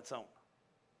away on its own.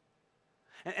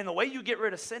 And the way you get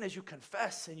rid of sin is you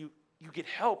confess and you get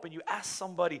help and you ask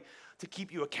somebody to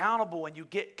keep you accountable and you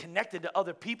get connected to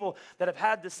other people that have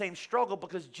had the same struggle,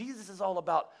 because Jesus is all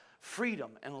about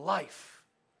freedom and life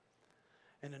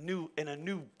in a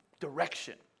new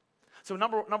direction. So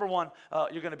number one,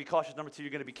 you're going to be cautious. Number two,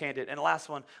 you're going to be candid. And the last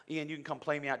one, Ian, you can come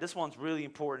play me out. This one's really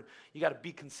important. You got to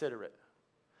be considerate.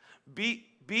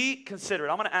 Be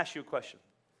considerate. I'm going to ask you a question.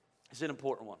 It's an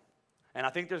important one. And I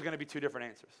think there's going to be two different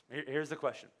answers. Here's the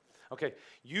question. Okay,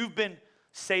 you've been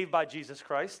saved by Jesus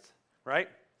Christ, right?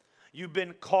 You've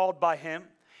been called by him.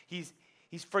 He's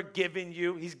forgiven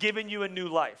you. He's given you a new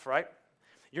life, right?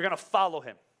 You're going to follow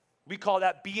him. We call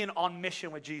that being on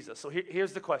mission with Jesus. So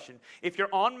here's the question. If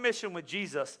you're on mission with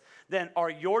Jesus, then are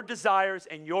your desires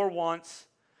and your wants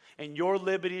and your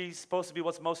liberties supposed to be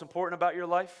what's most important about your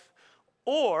life?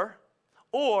 Or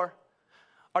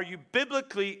are you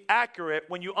biblically accurate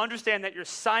when you understand that you're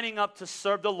signing up to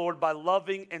serve the Lord by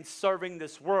loving and serving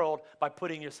this world by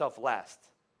putting yourself last?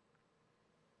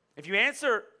 If you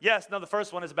answer yes, no, the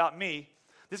first one is about me,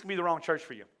 this can be the wrong church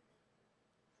for you.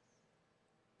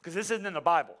 Because this isn't in the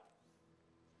Bible.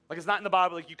 Like, it's not in the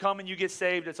Bible. Like, you come and you get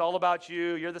saved. It's all about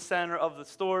you. You're the center of the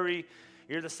story.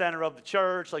 You're the center of the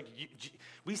church. Like,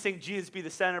 we sing Jesus be the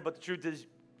center, but the truth is,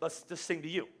 let's just sing to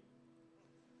you.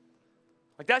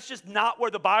 Like, that's just not where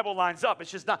the Bible lines up.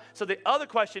 It's just not. So the other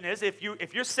question is, if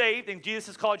you're saved and Jesus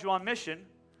has called you on mission,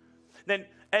 then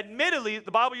admittedly,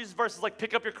 the Bible uses verses like,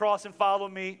 pick up your cross and follow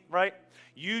me, right?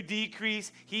 You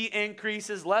decrease, he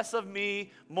increases, less of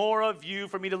me, more of you.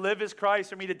 For me to live is Christ,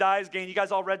 for me to die is gain. You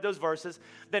guys all read those verses.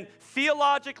 Then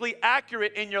theologically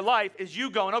accurate in your life is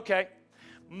you going, okay,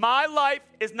 my life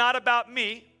is not about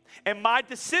me, and my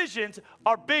decisions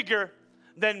are bigger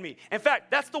than me. In fact,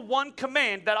 that's the one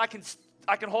command that I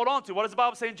can hold on to. What does the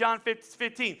Bible say in John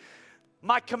 15?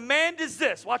 My command is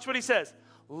this. Watch what he says.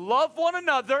 Love one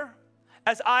another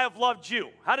as I have loved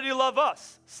you. How did he love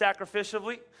us?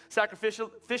 Sacrificially,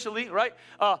 right?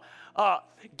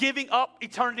 Giving up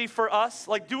eternity for us,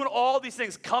 like doing all these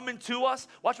things, coming to us.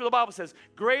 Watch what the Bible says.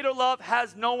 Greater love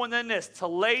has no one than this, to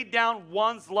lay down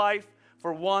one's life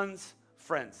for one's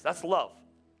friends. That's love.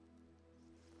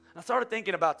 And I started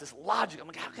thinking about this logic. I'm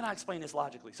like, how can I explain this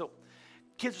logically? So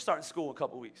kids are starting school in a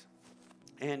couple weeks.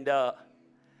 And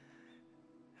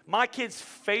my kid's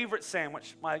favorite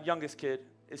sandwich, my youngest kid,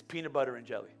 is peanut butter and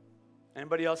jelly.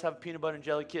 Anybody else have a peanut butter and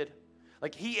jelly kid?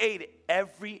 Like, he ate it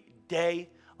every day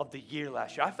of the year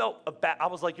last year. I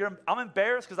was like, I'm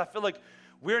embarrassed because I feel like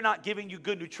we're not giving you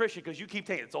good nutrition because you keep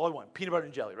taking it. It's all I want, peanut butter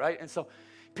and jelly, right? And so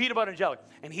peanut butter and jelly.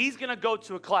 And he's going to go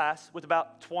to a class with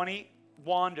about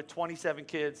 21 to 27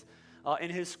 kids in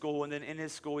his school. And then in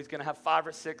his school, he's going to have 5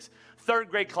 or 6 third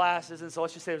grade classes. And so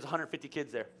let's just say there's 150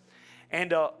 kids there.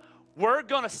 And we're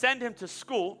going to send him to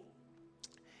school.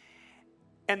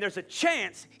 And there's a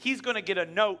chance he's going to get a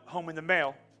note home in the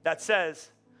mail that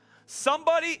says,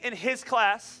 somebody in his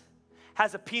class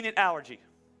has a peanut allergy.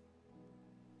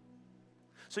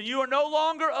 So you are no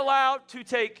longer allowed to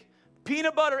take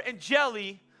peanut butter and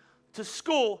jelly to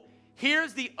school.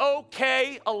 Here's the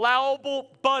okay,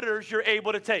 allowable butters you're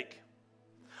able to take.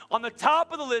 On the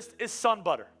top of the list is sun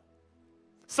butter.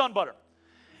 Sun butter.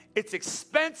 It's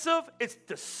expensive, it's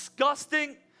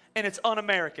disgusting, and it's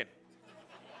un-American.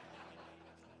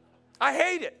 I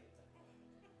hate it.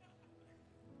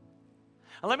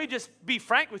 And let me just be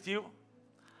frank with you.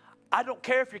 I don't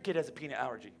care if your kid has a peanut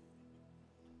allergy.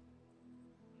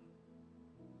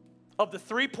 Of the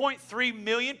 3.3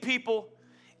 million people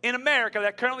in America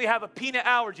that currently have a peanut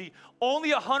allergy,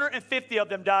 only 150 of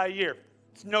them die a year.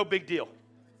 It's no big deal.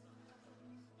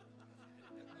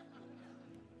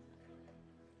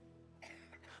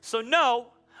 So no,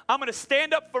 I'm going to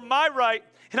stand up for my right,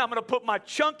 and I'm going to put my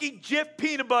chunky Jif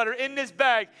peanut butter in this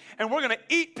bag, and we're going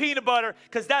to eat peanut butter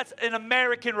because that's an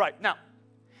American right. Now,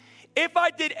 if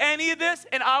I did any of this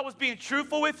and I was being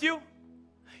truthful with you,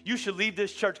 you should leave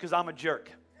this church because I'm a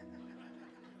jerk.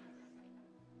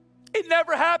 It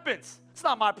never happens. It's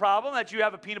not my problem that you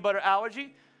have a peanut butter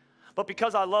allergy. But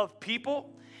because I love people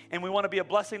and we want to be a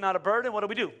blessing, not a burden, what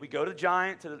do? We go to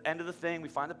Giant, to the end of the thing. We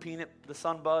find the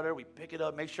sun butter. We pick it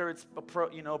up, make sure it's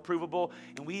approvable,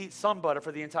 and we eat sun butter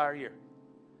for the entire year.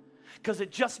 because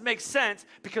it just makes sense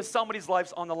because somebody's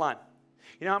life's on the line.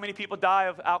 You know how many people die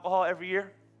of alcohol every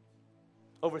year?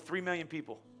 Over 3 million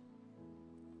people.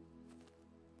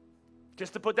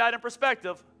 Just to put that in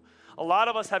perspective, a lot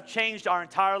of us have changed our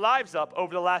entire lives up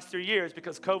over the last 3 years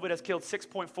because COVID has killed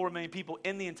 6.4 million people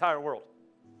in the entire world.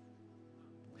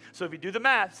 So if you do the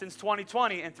math, since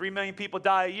 2020 and 3 million people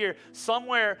die a year,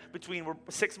 somewhere between, we're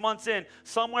 6 months in,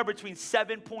 somewhere between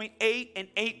 7.8 and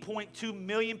 8.2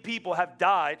 million people have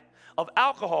died of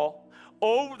alcohol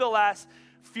over the last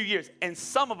few years. And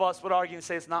some of us would argue and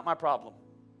say it's not my problem.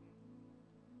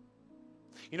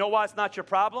 You know why it's not your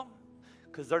problem?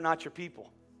 Because they're not your people.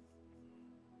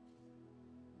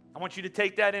 I want you to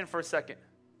take that in for a second.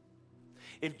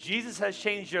 If Jesus has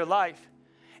changed your life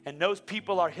and those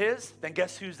people are his, then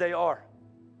guess whose they are?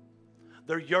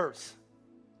 They're yours.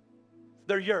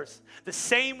 They're yours. The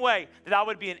same way that I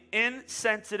would be an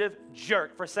insensitive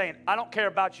jerk for saying, I don't care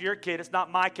about your kid. It's not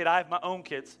my kid. I have my own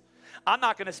kids. I'm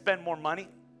not going to spend more money.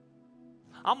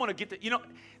 I'm going to get the,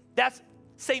 that's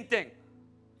same thing.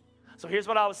 So here's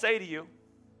what I would say to you.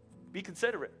 Be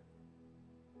considerate.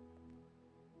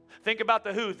 Think about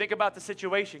the who. Think about the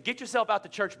situation. Get yourself out the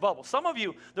church bubble. Some of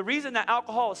you, the reason that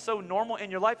alcohol is so normal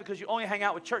in your life is because you only hang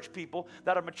out with church people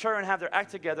that are mature and have their act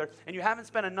together, and you haven't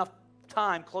spent enough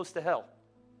time close to hell.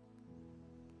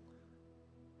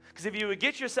 Because if you would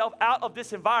get yourself out of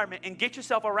this environment and get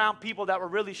yourself around people that were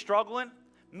really struggling,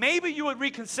 maybe you would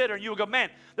reconsider and you would go, man,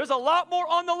 there's a lot more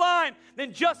on the line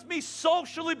than just me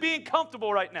socially being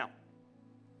comfortable right now.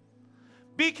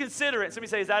 Be considerate. Somebody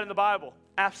say, is that in the Bible?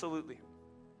 Absolutely.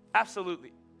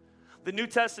 Absolutely. The New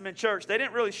Testament church, they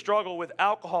didn't really struggle with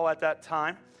alcohol at that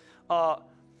time. But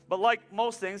like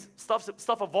most things,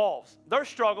 stuff evolves. Their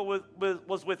struggle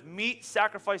was with meat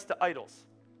sacrificed to idols.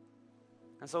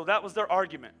 And so that was their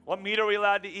argument. What meat are we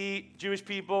allowed to eat? Jewish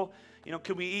people,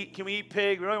 can we eat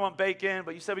pig? We really want bacon,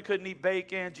 but you said we couldn't eat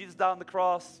bacon. Jesus died on the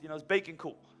cross. Is bacon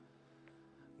cool?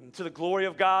 And to the glory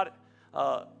of God,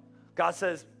 God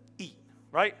says, eat,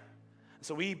 right?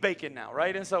 So we eat bacon now,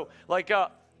 right? And so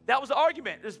that was the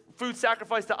argument. There's food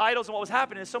sacrificed to idols, and what was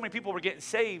happening is so many people were getting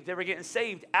saved. They were getting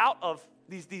saved out of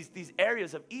these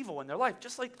areas of evil in their life,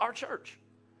 just like our church.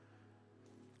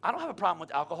 I don't have a problem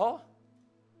with alcohol.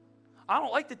 I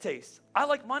don't like the taste. I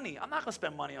like money. I'm not going to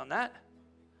spend money on that.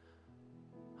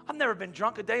 I've never been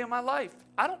drunk a day in my life.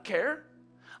 I don't care.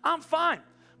 I'm fine.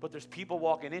 But there's people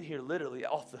walking in here literally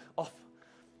off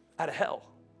out of hell.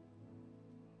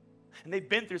 And they've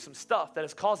been through some stuff that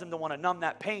has caused them to want to numb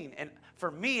that pain. And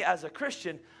for me as a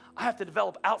Christian, I have to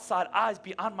develop outside eyes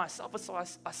beyond myself. And so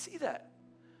I see that.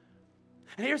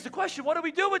 And here's the question, what do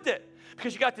we do with it?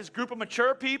 Because you got this group of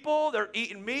mature people, they're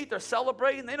eating meat, they're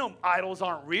celebrating, they know idols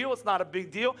aren't real, it's not a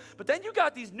big deal. But then you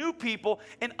got these new people,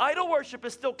 and idol worship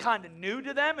is still kind of new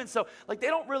to them, and so they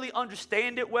don't really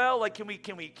understand it well. Can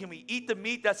we eat the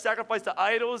meat that's sacrificed to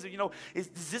idols?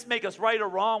 Does this make us right or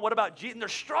wrong? What about Jesus? And they're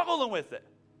struggling with it.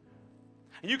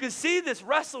 And you can see this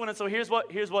wrestling, and so here's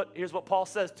what Paul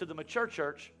says to the mature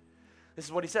church. This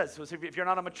is what he says. So if you're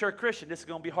not a mature Christian, this is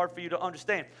going to be hard for you to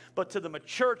understand. But to the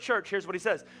mature church, here's what he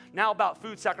says. Now about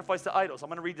food sacrificed to idols. I'm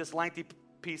going to read this lengthy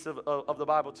piece of the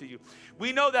Bible to you.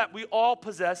 We know that we all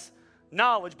possess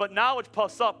knowledge, but knowledge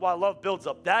puffs up while love builds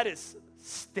up. That is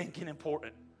stinking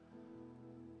important.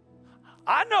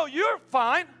 I know you're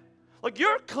fine.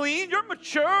 You're clean, you're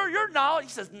mature, you're knowledge.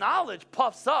 He says knowledge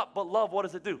puffs up, but love, what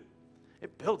does it do?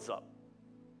 It builds up.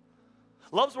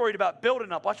 Love's worried about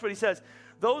building up. Watch what he says.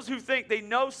 Those who think they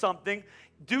know something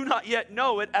do not yet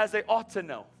know it as they ought to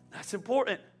know. That's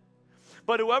important.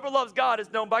 But whoever loves God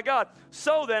is known by God.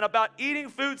 So then, about eating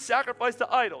food sacrificed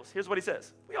to idols, here's what he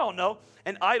says. We all know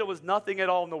an idol is nothing at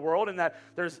all in the world, and that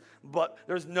there's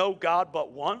no God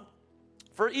but one.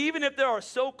 For even if there are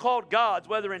so-called gods,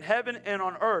 whether in heaven and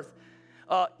on earth,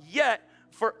 yet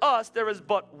for us there is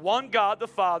but one God, the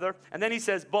Father, and then he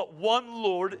says, but one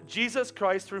Lord, Jesus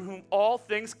Christ, through whom all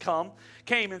things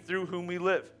came and through whom we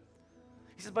live.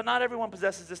 He says, but not everyone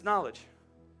possesses this knowledge.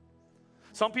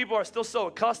 Some people are still so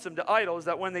accustomed to idols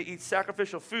that when they eat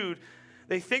sacrificial food,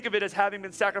 they think of it as having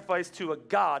been sacrificed to a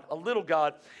god, a little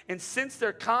god, and since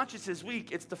their conscience is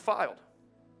weak, it's defiled.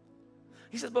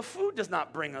 He says, but food does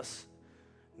not bring us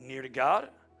near to God.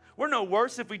 We're no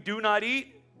worse if we do not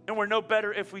eat, and we're no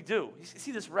better if we do. You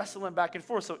see this wrestling back and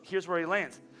forth, so here's where he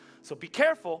lands. So be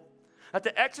careful that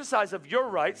the exercise of your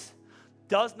rights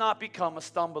does not become a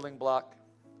stumbling block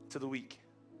to the weak.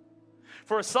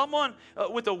 For if someone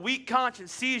with a weak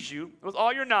conscience sees you, with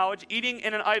all your knowledge, eating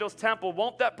in an idol's temple,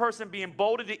 won't that person be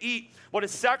emboldened to eat what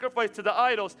is sacrificed to the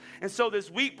idols? And so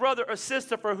this weak brother or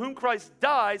sister for whom Christ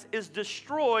dies is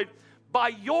destroyed by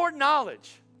your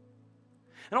knowledge.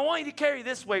 And I want you to carry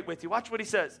this weight with you. Watch what he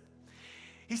says.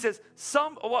 He says,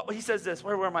 he says this.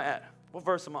 Where am I at? What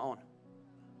verse am I on?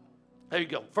 There you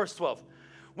go. Verse 12.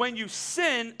 When you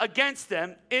sin against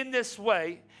them in this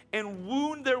way and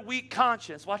wound their weak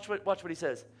conscience. Watch what he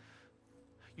says.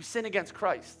 You sin against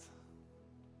Christ.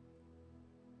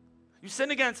 You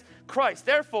sin against Christ.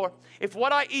 Therefore, if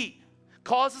what I eat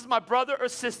causes my brother or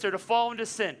sister to fall into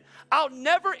sin, I'll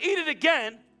never eat it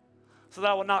again so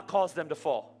that I will not cause them to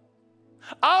fall.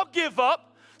 I'll give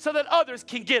up so that others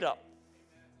can get up.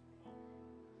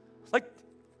 Like,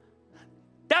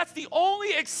 that's the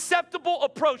only acceptable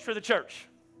approach for the church.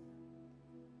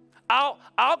 I'll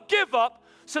give up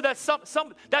so that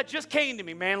some that just came to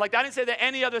me, man. Like, I didn't say that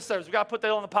any other service. We got to put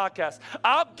that on the podcast.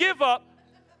 I'll give up.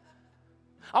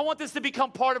 I want this to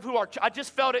become part of who I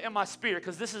just felt it in my spirit,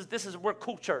 because we're a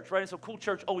cool church, right? And so cool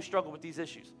church always struggle with these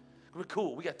issues. We're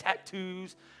cool. We got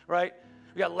tattoos, right?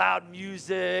 We got loud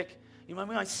music. You know,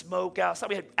 we might smoke outside.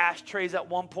 We had ashtrays at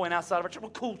one point outside of our church. We're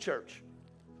a cool church.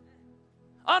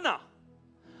 Oh, no.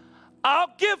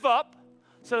 I'll give up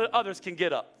so that others can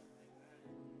get up.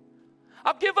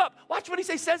 I'll give up. Watch what he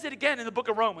says it again in the book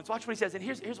of Romans. Watch what he says. And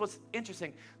here's what's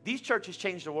interesting. These churches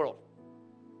changed the world.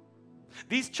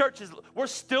 These churches, we're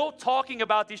still talking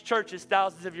about these churches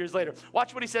thousands of years later.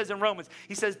 Watch what he says in Romans.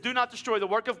 He says, do not destroy the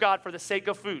work of God for the sake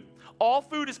of food. All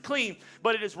food is clean,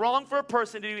 but it is wrong for a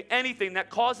person to do anything that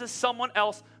causes someone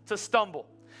else to stumble.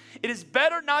 It is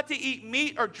better not to eat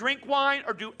meat or drink wine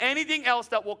or do anything else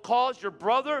that will cause your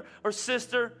brother or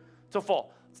sister to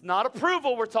fall. It's not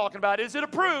approval we're talking about. Is it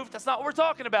approved? That's not what we're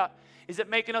talking about. Is it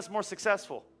making us more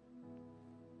successful?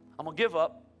 I'm going to give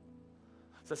up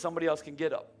so somebody else can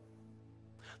get up.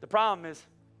 The problem is,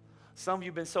 some of you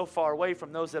have been so far away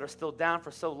from those that are still down for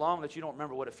so long that you don't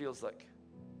remember what it feels like.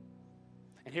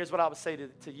 And here's what I would say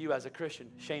to you as a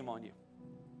Christian. Shame on you.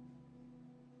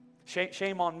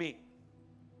 Shame on me.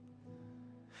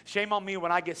 Shame on me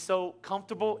when I get so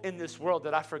comfortable in this world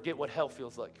that I forget what hell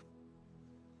feels like.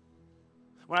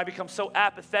 When I become so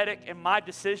apathetic in my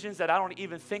decisions that I don't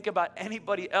even think about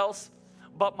anybody else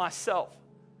but myself.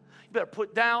 You better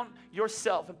put down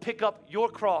yourself and pick up your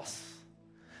cross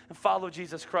and follow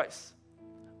Jesus Christ.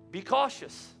 Be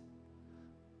cautious.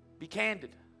 Be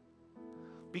candid.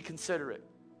 Be considerate.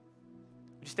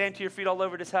 Would you stand to your feet all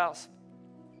over this house?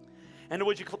 And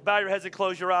would you bow your heads and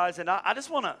close your eyes? And I just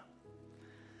want to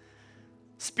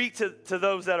speak to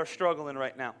those that are struggling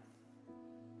right now.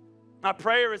 My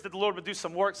prayer is that the Lord would do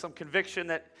some work, some conviction,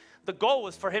 that the goal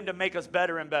is for him to make us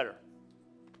better and better.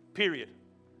 Period.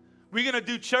 We're going to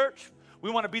do church.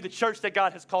 We want to be the church that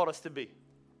God has called us to be.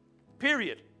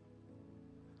 Period.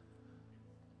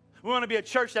 We want to be a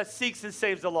church that seeks and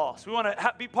saves the lost. We want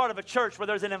to be part of a church where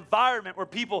there's an environment where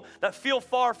people that feel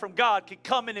far from God can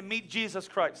come in and meet Jesus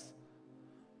Christ.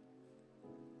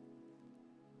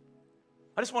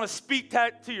 I just want to speak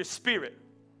that to your spirit.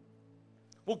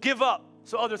 We'll give up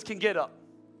so others can get up.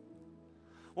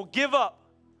 We'll give up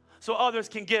so others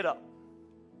can get up.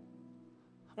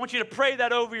 I want you to pray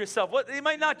that over yourself. It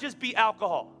might not just be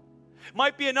alcohol. It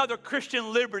might be another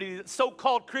Christian liberty,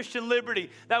 so-called Christian liberty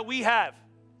that we have.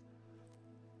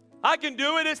 I can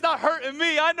do it. It's not hurting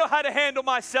me. I know how to handle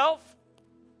myself.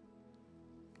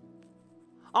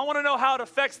 I want to know how it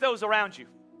affects those around you,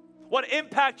 what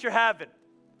impact you're having.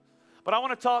 But I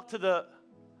want to talk to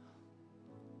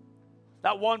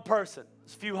that one person.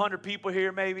 There's a few hundred people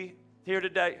here maybe, here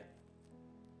today.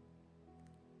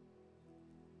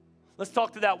 Let's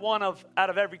talk to that one out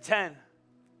of every 10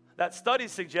 that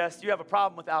studies suggest you have a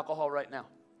problem with alcohol right now.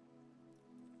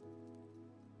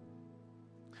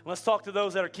 Let's talk to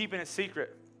those that are keeping it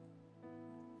secret.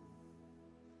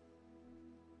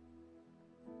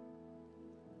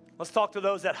 Let's talk to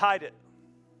those that hide it.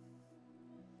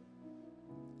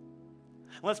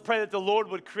 Let's pray that the Lord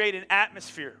would create an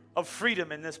atmosphere of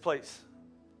freedom in this place.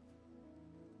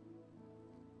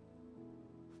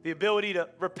 The ability to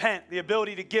repent, the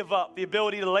ability to give up, the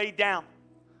ability to lay down,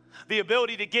 the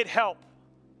ability to get help,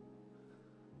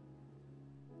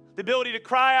 the ability to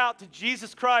cry out to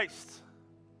Jesus Christ,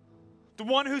 the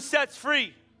one who sets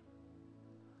free,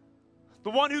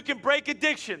 the one who can break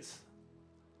addictions,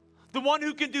 the one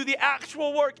who can do the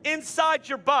actual work inside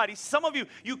your body. Some of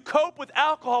you cope with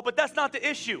alcohol, but that's not the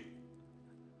issue.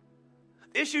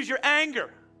 The issue is your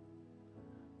anger.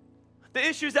 The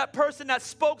issue is that person that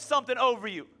spoke something over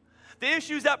you. The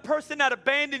issue is that person that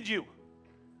abandoned you.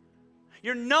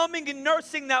 You're numbing and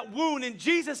nursing that wound, and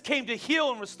Jesus came to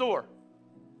heal and restore.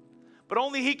 But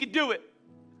only he could do it.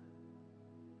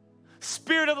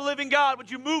 Spirit of the living God, would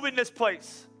you move in this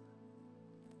place?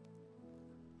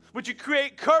 Would you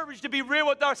create courage to be real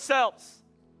with ourselves?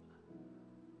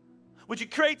 Would you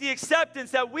create the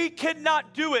acceptance that we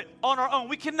cannot do it on our own?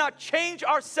 We cannot change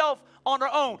ourselves on our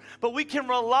own, but we can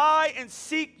rely and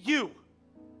seek you.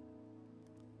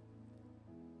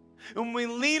 And when we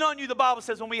lean on you, the Bible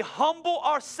says, when we humble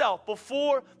ourselves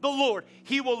before the Lord,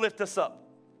 He will lift us up.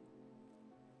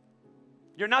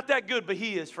 You're not that good, but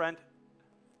He is, friend.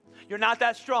 You're not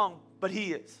that strong, but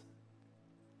He is.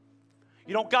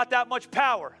 You don't got that much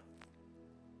power.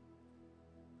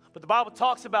 But the Bible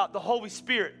talks about the Holy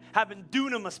Spirit having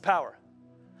dunamis power.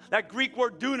 That Greek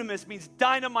word dunamis means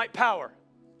dynamite power.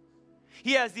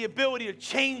 He has the ability to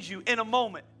change you in a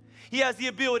moment. He has the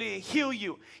ability to heal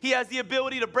you. He has the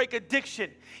ability to break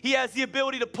addiction. He has the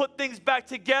ability to put things back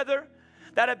together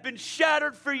that have been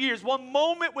shattered for years. One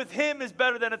moment with Him is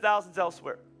better than 1,000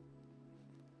 elsewhere.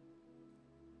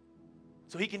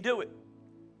 So He can do it.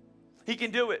 He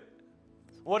can do it.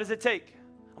 What does it take?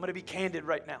 I'm going to be candid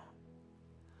right now.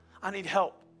 I need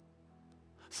help.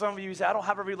 Some of you say, I don't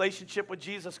have a relationship with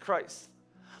Jesus Christ.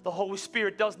 The Holy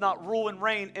Spirit does not rule and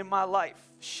reign in my life.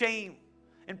 Shame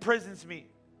imprisons me.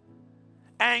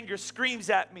 Anger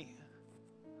screams at me.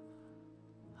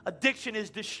 Addiction is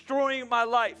destroying my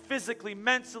life physically,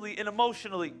 mentally, and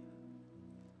emotionally.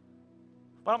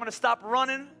 But I'm going to stop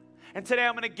running, and today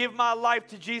I'm going to give my life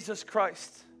to Jesus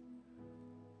Christ.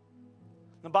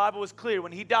 The Bible is clear.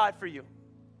 When He died for you,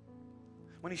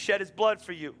 when He shed His blood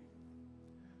for you,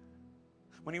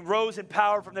 when He rose in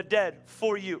power from the dead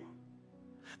for you,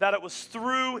 that it was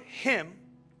through Him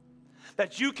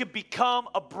that you could become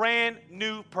a brand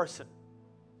new person.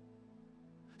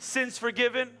 Sins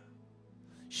forgiven,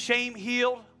 shame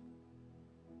healed.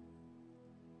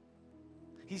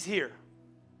 He's here.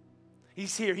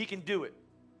 He's here. He can do it.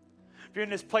 If you're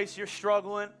in this place, you're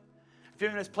struggling. If you're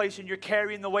in this place and you're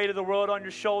carrying the weight of the world on your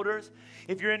shoulders,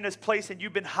 if you're in this place and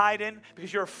you've been hiding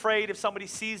because you're afraid if somebody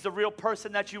sees the real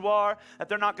person that you are, that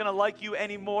they're not going to like you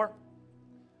anymore.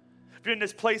 If you're in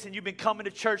this place and you've been coming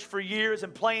to church for years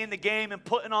and playing the game and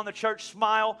putting on the church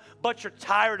smile, but you're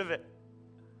tired of it.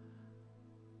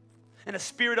 And a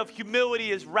spirit of humility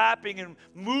is wrapping and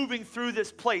moving through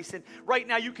this place. And right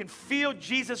now you can feel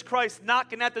Jesus Christ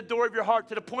knocking at the door of your heart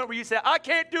to the point where you say, I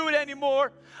can't do it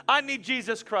anymore. I need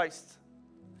Jesus Christ.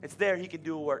 It's there He can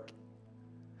do a work.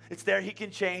 It's there He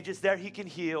can change. It's there He can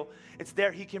heal. It's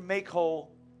there He can make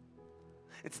whole.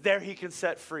 It's there He can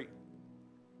set free.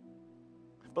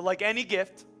 But like any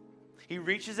gift, He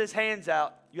reaches His hands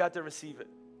out. You have to receive it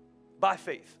by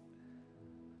faith.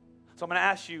 So I'm going to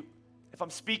ask you, if I'm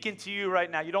speaking to you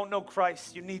right now, you don't know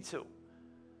Christ, you need to.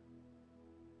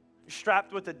 You're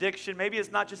strapped with addiction. Maybe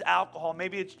it's not just alcohol.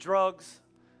 Maybe it's drugs.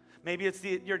 Maybe it's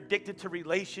you're addicted to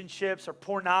relationships or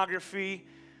pornography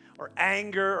or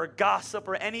anger or gossip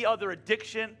or any other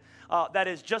addiction that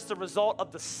is just a result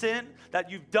of the sin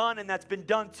that you've done and that's been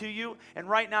done to you. And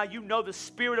right now you know the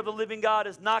Spirit of the living God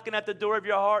is knocking at the door of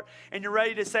your heart and you're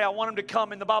ready to say, I want Him to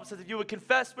come. And the Bible says if you would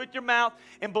confess with your mouth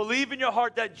and believe in your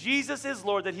heart that Jesus is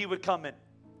Lord, that He would come in.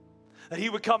 That He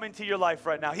would come into your life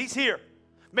right now. He's here.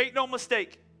 Make no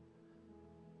mistake.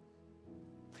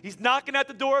 He's knocking at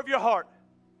the door of your heart.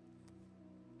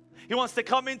 He wants to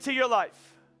come into your life.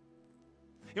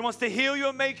 He wants to heal you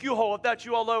and make you whole. If that's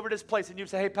you all over this place and you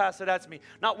say, hey, Pastor, that's me.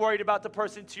 Not worried about the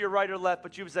person to your right or left,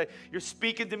 but you would say, you're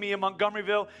speaking to me in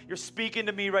Montgomeryville. You're speaking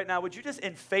to me right now. Would you just,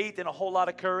 in faith and a whole lot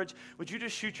of courage, would you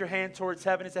just shoot your hand towards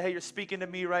heaven and say, hey, you're speaking to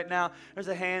me right now. There's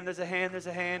a hand, there's a hand, there's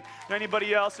a hand. Is there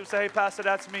anybody else who would say, hey, Pastor,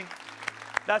 that's me.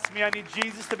 That's me. I need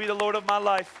Jesus to be the Lord of my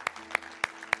life.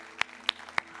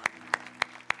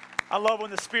 I love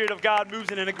when the Spirit of God moves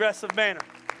in an aggressive manner.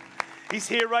 He's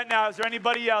here right now. Is there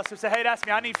anybody else who say, hey, that's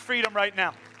me. I need freedom right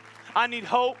now. I need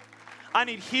hope. I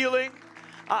need healing.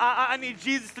 I need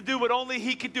Jesus to do what only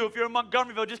He can do. If you're in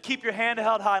Montgomeryville, just keep your hand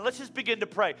held high. Let's just begin to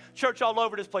pray. Church all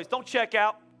over this place. Don't check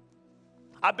out.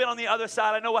 I've been on the other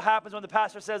side. I know what happens when the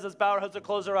pastor says, let's bow our heads and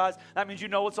close our eyes. That means you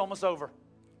know it's almost over.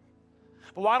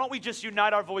 But why don't we just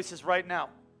unite our voices right now?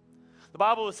 The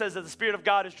Bible says that the Spirit of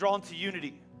God is drawn to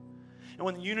unity. And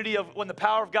when the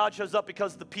power of God shows up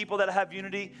because of the people that have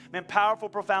unity, man, powerful,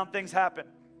 profound things happen.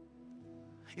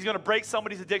 He's going to break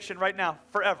somebody's addiction right now,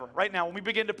 forever, right now. When we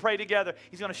begin to pray together,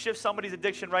 He's going to shift somebody's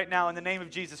addiction right now in the name of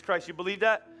Jesus Christ. You believe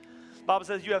that? The Bible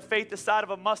says you have faith the size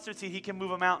of a mustard seed, He can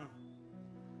move a mountain.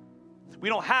 We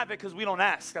don't have it because we don't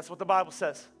ask. That's what the Bible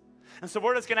says. And so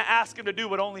we're just going to ask Him to do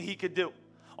what only He could do.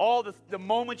 All the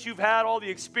moments you've had, all the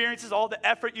experiences, all the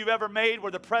effort you've ever made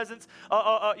where the presence,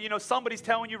 somebody's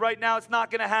telling you right now it's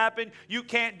not going to happen. You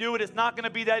can't do it. It's not going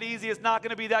to be that easy. It's not going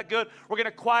to be that good. We're going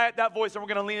to quiet that voice and we're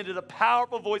going to lean into the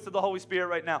powerful voice of the Holy Spirit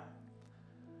right now.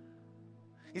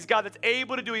 He's God that's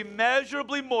able to do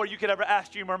immeasurably more you could ever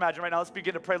ask, dream, or imagine. Right now, let's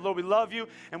begin to pray. Lord, we love you,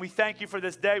 and we thank you for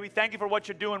this day. We thank you for what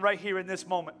you're doing right here in this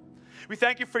moment. We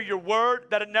thank you for your word,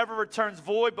 that it never returns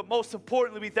void, but most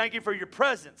importantly, we thank you for your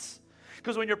presence.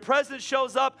 Because when your presence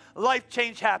shows up, life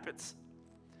change happens.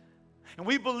 And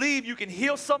we believe you can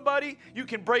heal somebody, you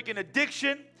can break an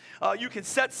addiction, you can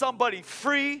set somebody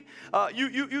free.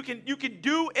 You can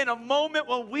do in a moment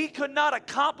what we could not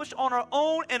accomplish on our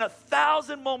own in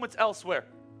 1,000 moments elsewhere.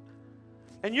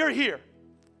 And you're here.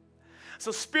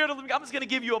 So Spirit of the living God, I'm just going to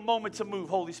give you a moment to move,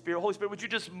 Holy Spirit. Holy Spirit, would you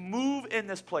just move in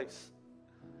this place?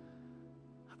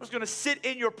 I'm just going to sit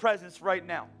in your presence right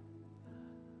now.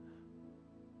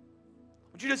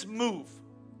 Would you just move?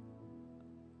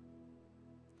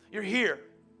 You're here.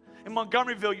 In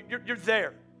Montgomeryville, you're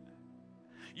there.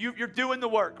 You're doing the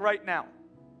work right now.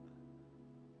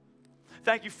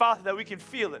 Thank you, Father, that we can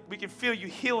feel it. We can feel you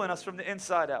healing us from the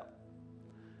inside out.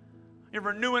 You're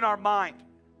renewing our mind.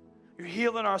 You're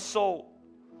healing our soul.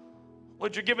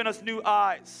 Lord, you're giving us new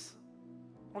eyes.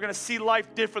 We're going to see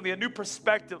life differently, a new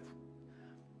perspective.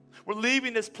 We're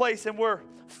leaving this place and we're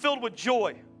filled with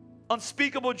joy,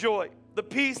 unspeakable joy, the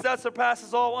peace that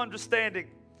surpasses all understanding,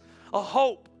 a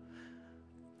hope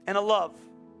and a love,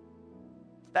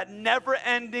 that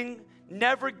never-ending,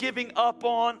 never giving up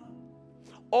on,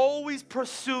 always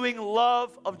pursuing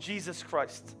love of Jesus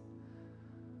Christ.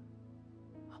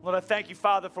 Lord, I thank you,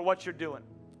 Father, for what you're doing.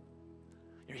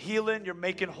 You're healing, you're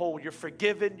making whole, you're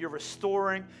forgiving, you're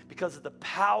restoring because of the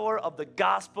power of the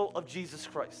gospel of Jesus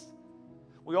Christ.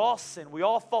 We all sin, we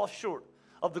all fall short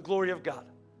of the glory of God.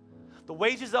 The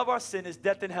wages of our sin is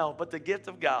death and hell, but the gift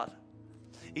of God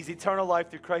is eternal life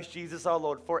through Christ Jesus our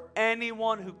Lord. For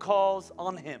anyone who calls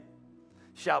on him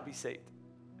shall be saved.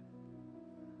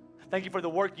 Thank you for the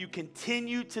work you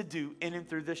continue to do in and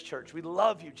through this church. We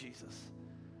love you, Jesus.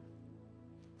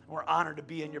 We're honored to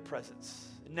be in your presence.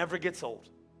 It never gets old.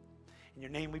 In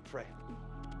your name we pray.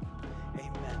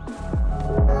 Amen.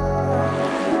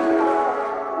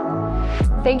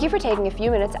 Thank you for taking a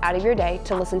few minutes out of your day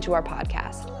to listen to our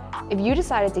podcast. If you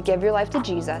decided to give your life to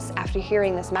Jesus after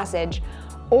hearing this message,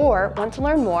 or want to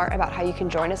learn more about how you can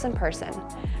join us in person,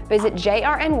 visit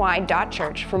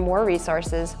jrny.church for more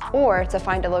resources or to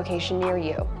find a location near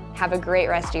you. Have a great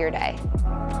rest of your day.